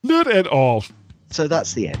accent. Not at all. So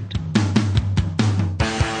that's the end.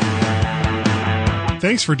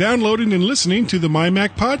 Thanks for downloading and listening to the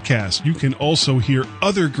MyMac Podcast. You can also hear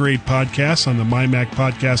other great podcasts on the MyMac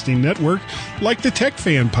Podcasting Network, like the Tech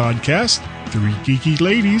Fan Podcast, Three Geeky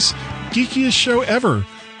Ladies, Geekiest Show Ever,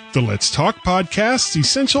 the Let's Talk Podcast,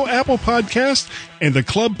 Essential Apple Podcast, and the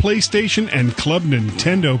Club PlayStation and Club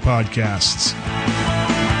Nintendo Podcasts.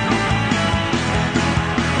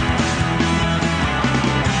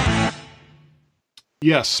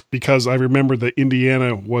 Yes, because I remember that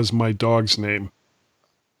Indiana was my dog's name.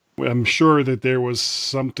 I'm sure that there was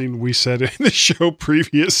something we said in the show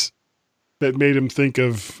previous that made him think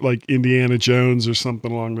of like Indiana Jones or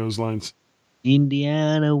something along those lines.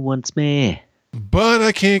 Indiana wants me. But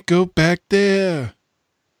I can't go back there.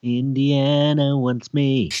 Indiana wants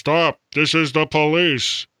me. Stop. This is the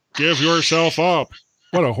police. Give yourself up.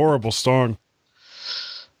 What a horrible song.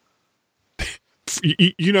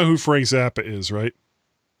 You know who Frank Zappa is, right?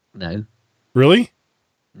 No. Really?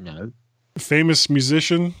 No. Famous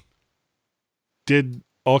musician. Did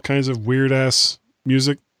all kinds of weird ass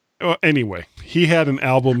music. Anyway, he had an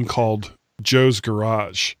album called Joe's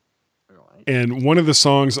Garage. Right. And one of the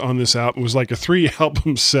songs on this album was like a 3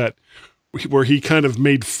 album set where he kind of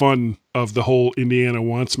made fun of the whole Indiana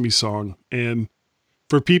Wants Me song. And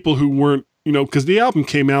for people who weren't, because the album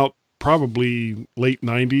came out probably late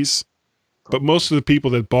 90s, but most of the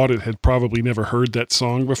people that bought it had probably never heard that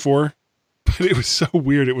song before. But it was so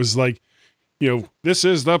weird. It was like, this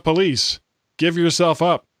is the police. Give yourself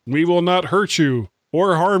up. We will not hurt you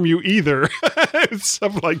or harm you either.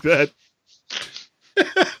 Something like that.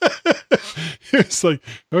 It's like,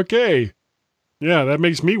 okay. Yeah, that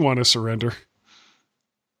makes me want to surrender.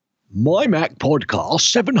 My Mac Podcast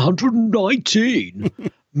 719.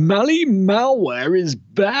 Mally Malware is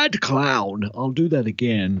bad clown. I'll do that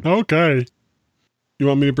again. Okay. You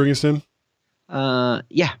want me to bring us in?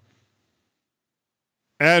 Yeah.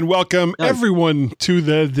 And welcome everyone to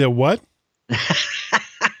the what?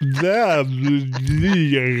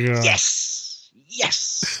 Yes.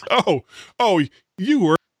 Oh, you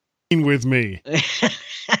were with me.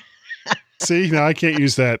 See, now I can't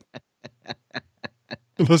use that.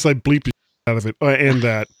 Unless I bleep the out of it. And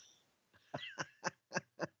that.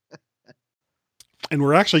 And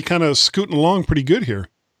we're actually kind of scooting along pretty good here.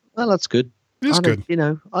 Well, that's good. It's good. I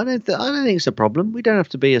don't think it's a problem. We don't have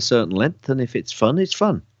to be a certain length, and if it's fun, it's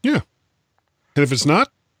fun. Yeah. And if it's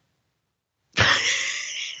not?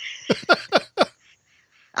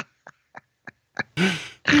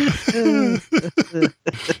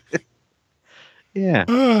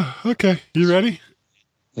 Yeah. Okay. You ready?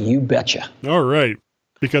 You betcha. All right.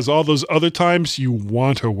 Because all those other times you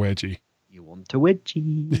want a wedgie. You want a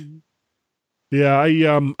wedgie. Yeah,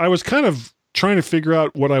 I was kind of trying to figure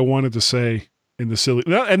out what I wanted to say in the silly,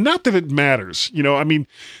 and not that it matters.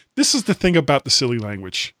 This is the thing about the silly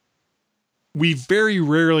language. We very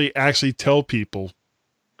rarely actually tell people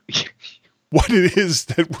what it is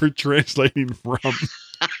that we're translating from.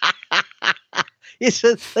 Yes,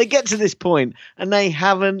 they get to this point and they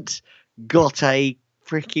haven't got a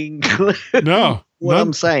freaking clue. No, what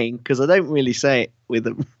I'm saying, because I don't really say it with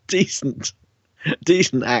a decent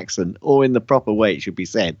accent or in the proper way it should be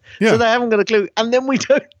said. Yeah. So they haven't got a clue, and then we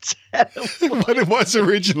don't tell them what it was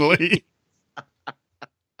originally.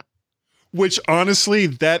 Which, honestly,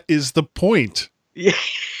 that is the point. Yeah.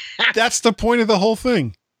 That's the point of the whole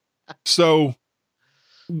thing. So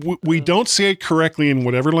we don't say it correctly in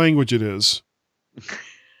whatever language it is.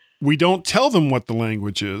 We don't tell them what the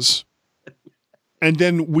language is. And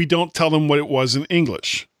then we don't tell them what it was in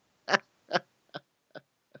English.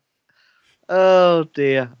 Oh,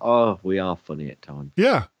 dear. Oh, we are funny at times.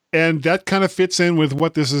 Yeah. And that kind of fits in with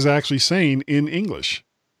what this is actually saying in English.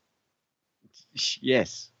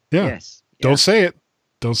 Yes. Yeah. Yes. Don't say it.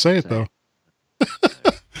 Don't say it, though.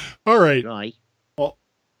 All right. Right. Well,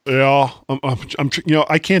 yeah. I'm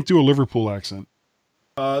I can't do a Liverpool accent.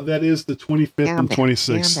 That is the 25th and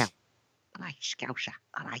 26th. Right, Scouser.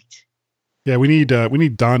 All right. Yeah, we need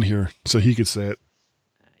Don here so he could say it.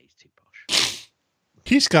 He's too posh.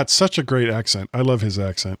 He's got such a great accent. I love his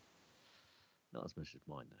accent. Not as much as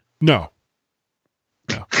mine, though.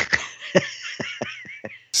 No.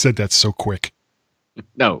 Said that so quick.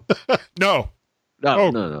 No. No.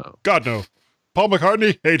 No. God, no. Paul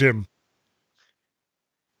McCartney, hate him.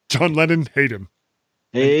 John Lennon, hate him.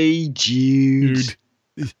 Hey, Jude.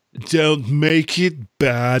 Don't make it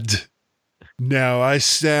bad. Now I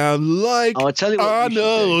sound like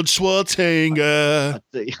Arnold Schwarzenegger.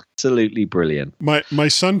 Absolutely brilliant. My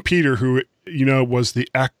son Peter, who was the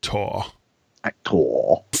actor.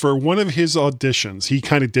 For one of his auditions, he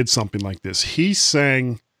kind of did something like this. He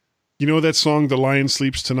sang, that song, "The Lion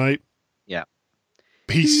Sleeps Tonight"? Yeah.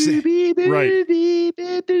 Right. I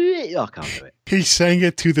can't do it. He sang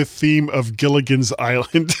it to the theme of Gilligan's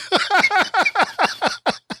Island.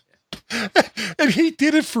 And he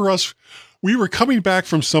did it for us. We were coming back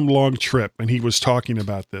from some long trip and he was talking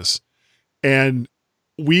about this. And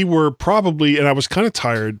we were probably, and I was kind of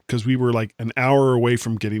tired because we were like an hour away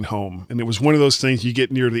from getting home. And it was one of those things you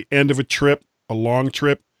get near the end of a trip, a long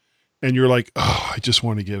trip, and you're like, oh, I just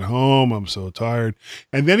want to get home. I'm so tired.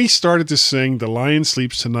 And then he started to sing "The Lion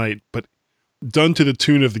Sleeps Tonight," but done to the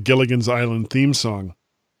tune of the Gilligan's Island theme song.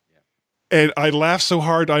 And I laughed so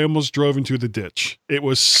hard, I almost drove into the ditch. It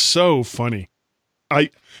was so funny.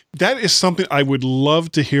 That is something I would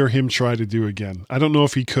love to hear him try to do again. I don't know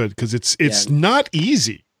if he could, because it's not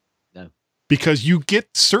easy. No. Because you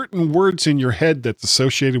get certain words in your head that's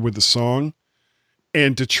associated with the song,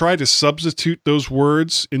 and to try to substitute those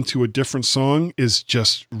words into a different song is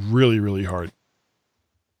just really, really hard.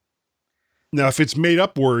 Now, if it's made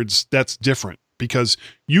up words, that's different, because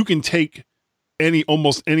you can take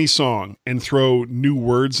almost any song and throw new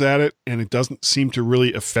words at it, and it doesn't seem to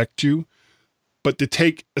really affect you. But to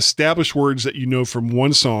take established words that you know from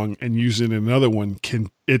one song and use it in another one,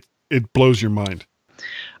 It blows your mind.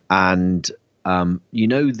 And you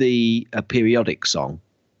know the periodic song?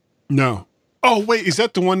 No. Oh, wait, is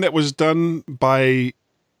that the one that was done by...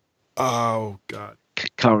 Oh, God.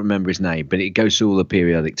 Can't remember his name, but it goes through all the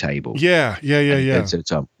periodic tables. Yeah.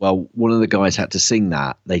 Well, one of the guys had to sing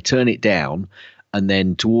that. They turn it down, and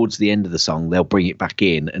then towards the end of the song, they'll bring it back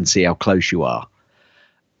in and see how close you are.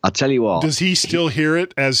 I'll tell you what. Does he still hear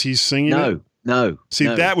it as he's singing it? No. See,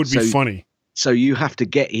 that would be funny. So he has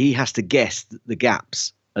to guess the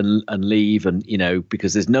gaps and leave, and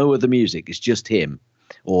because there's no other music, it's just him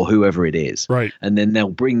or whoever it is. Right. And then they'll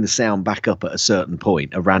bring the sound back up at a certain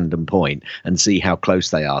point, a random point, and see how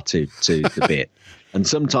close they are to the bit. And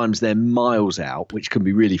sometimes they're miles out, which can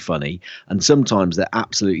be really funny, and sometimes they're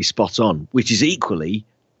absolutely spot on, which is equally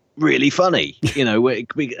really funny.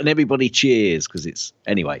 And everybody cheers because it's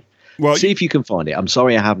anyway. Well, see if you can find it. I'm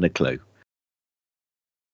sorry, I haven't a clue.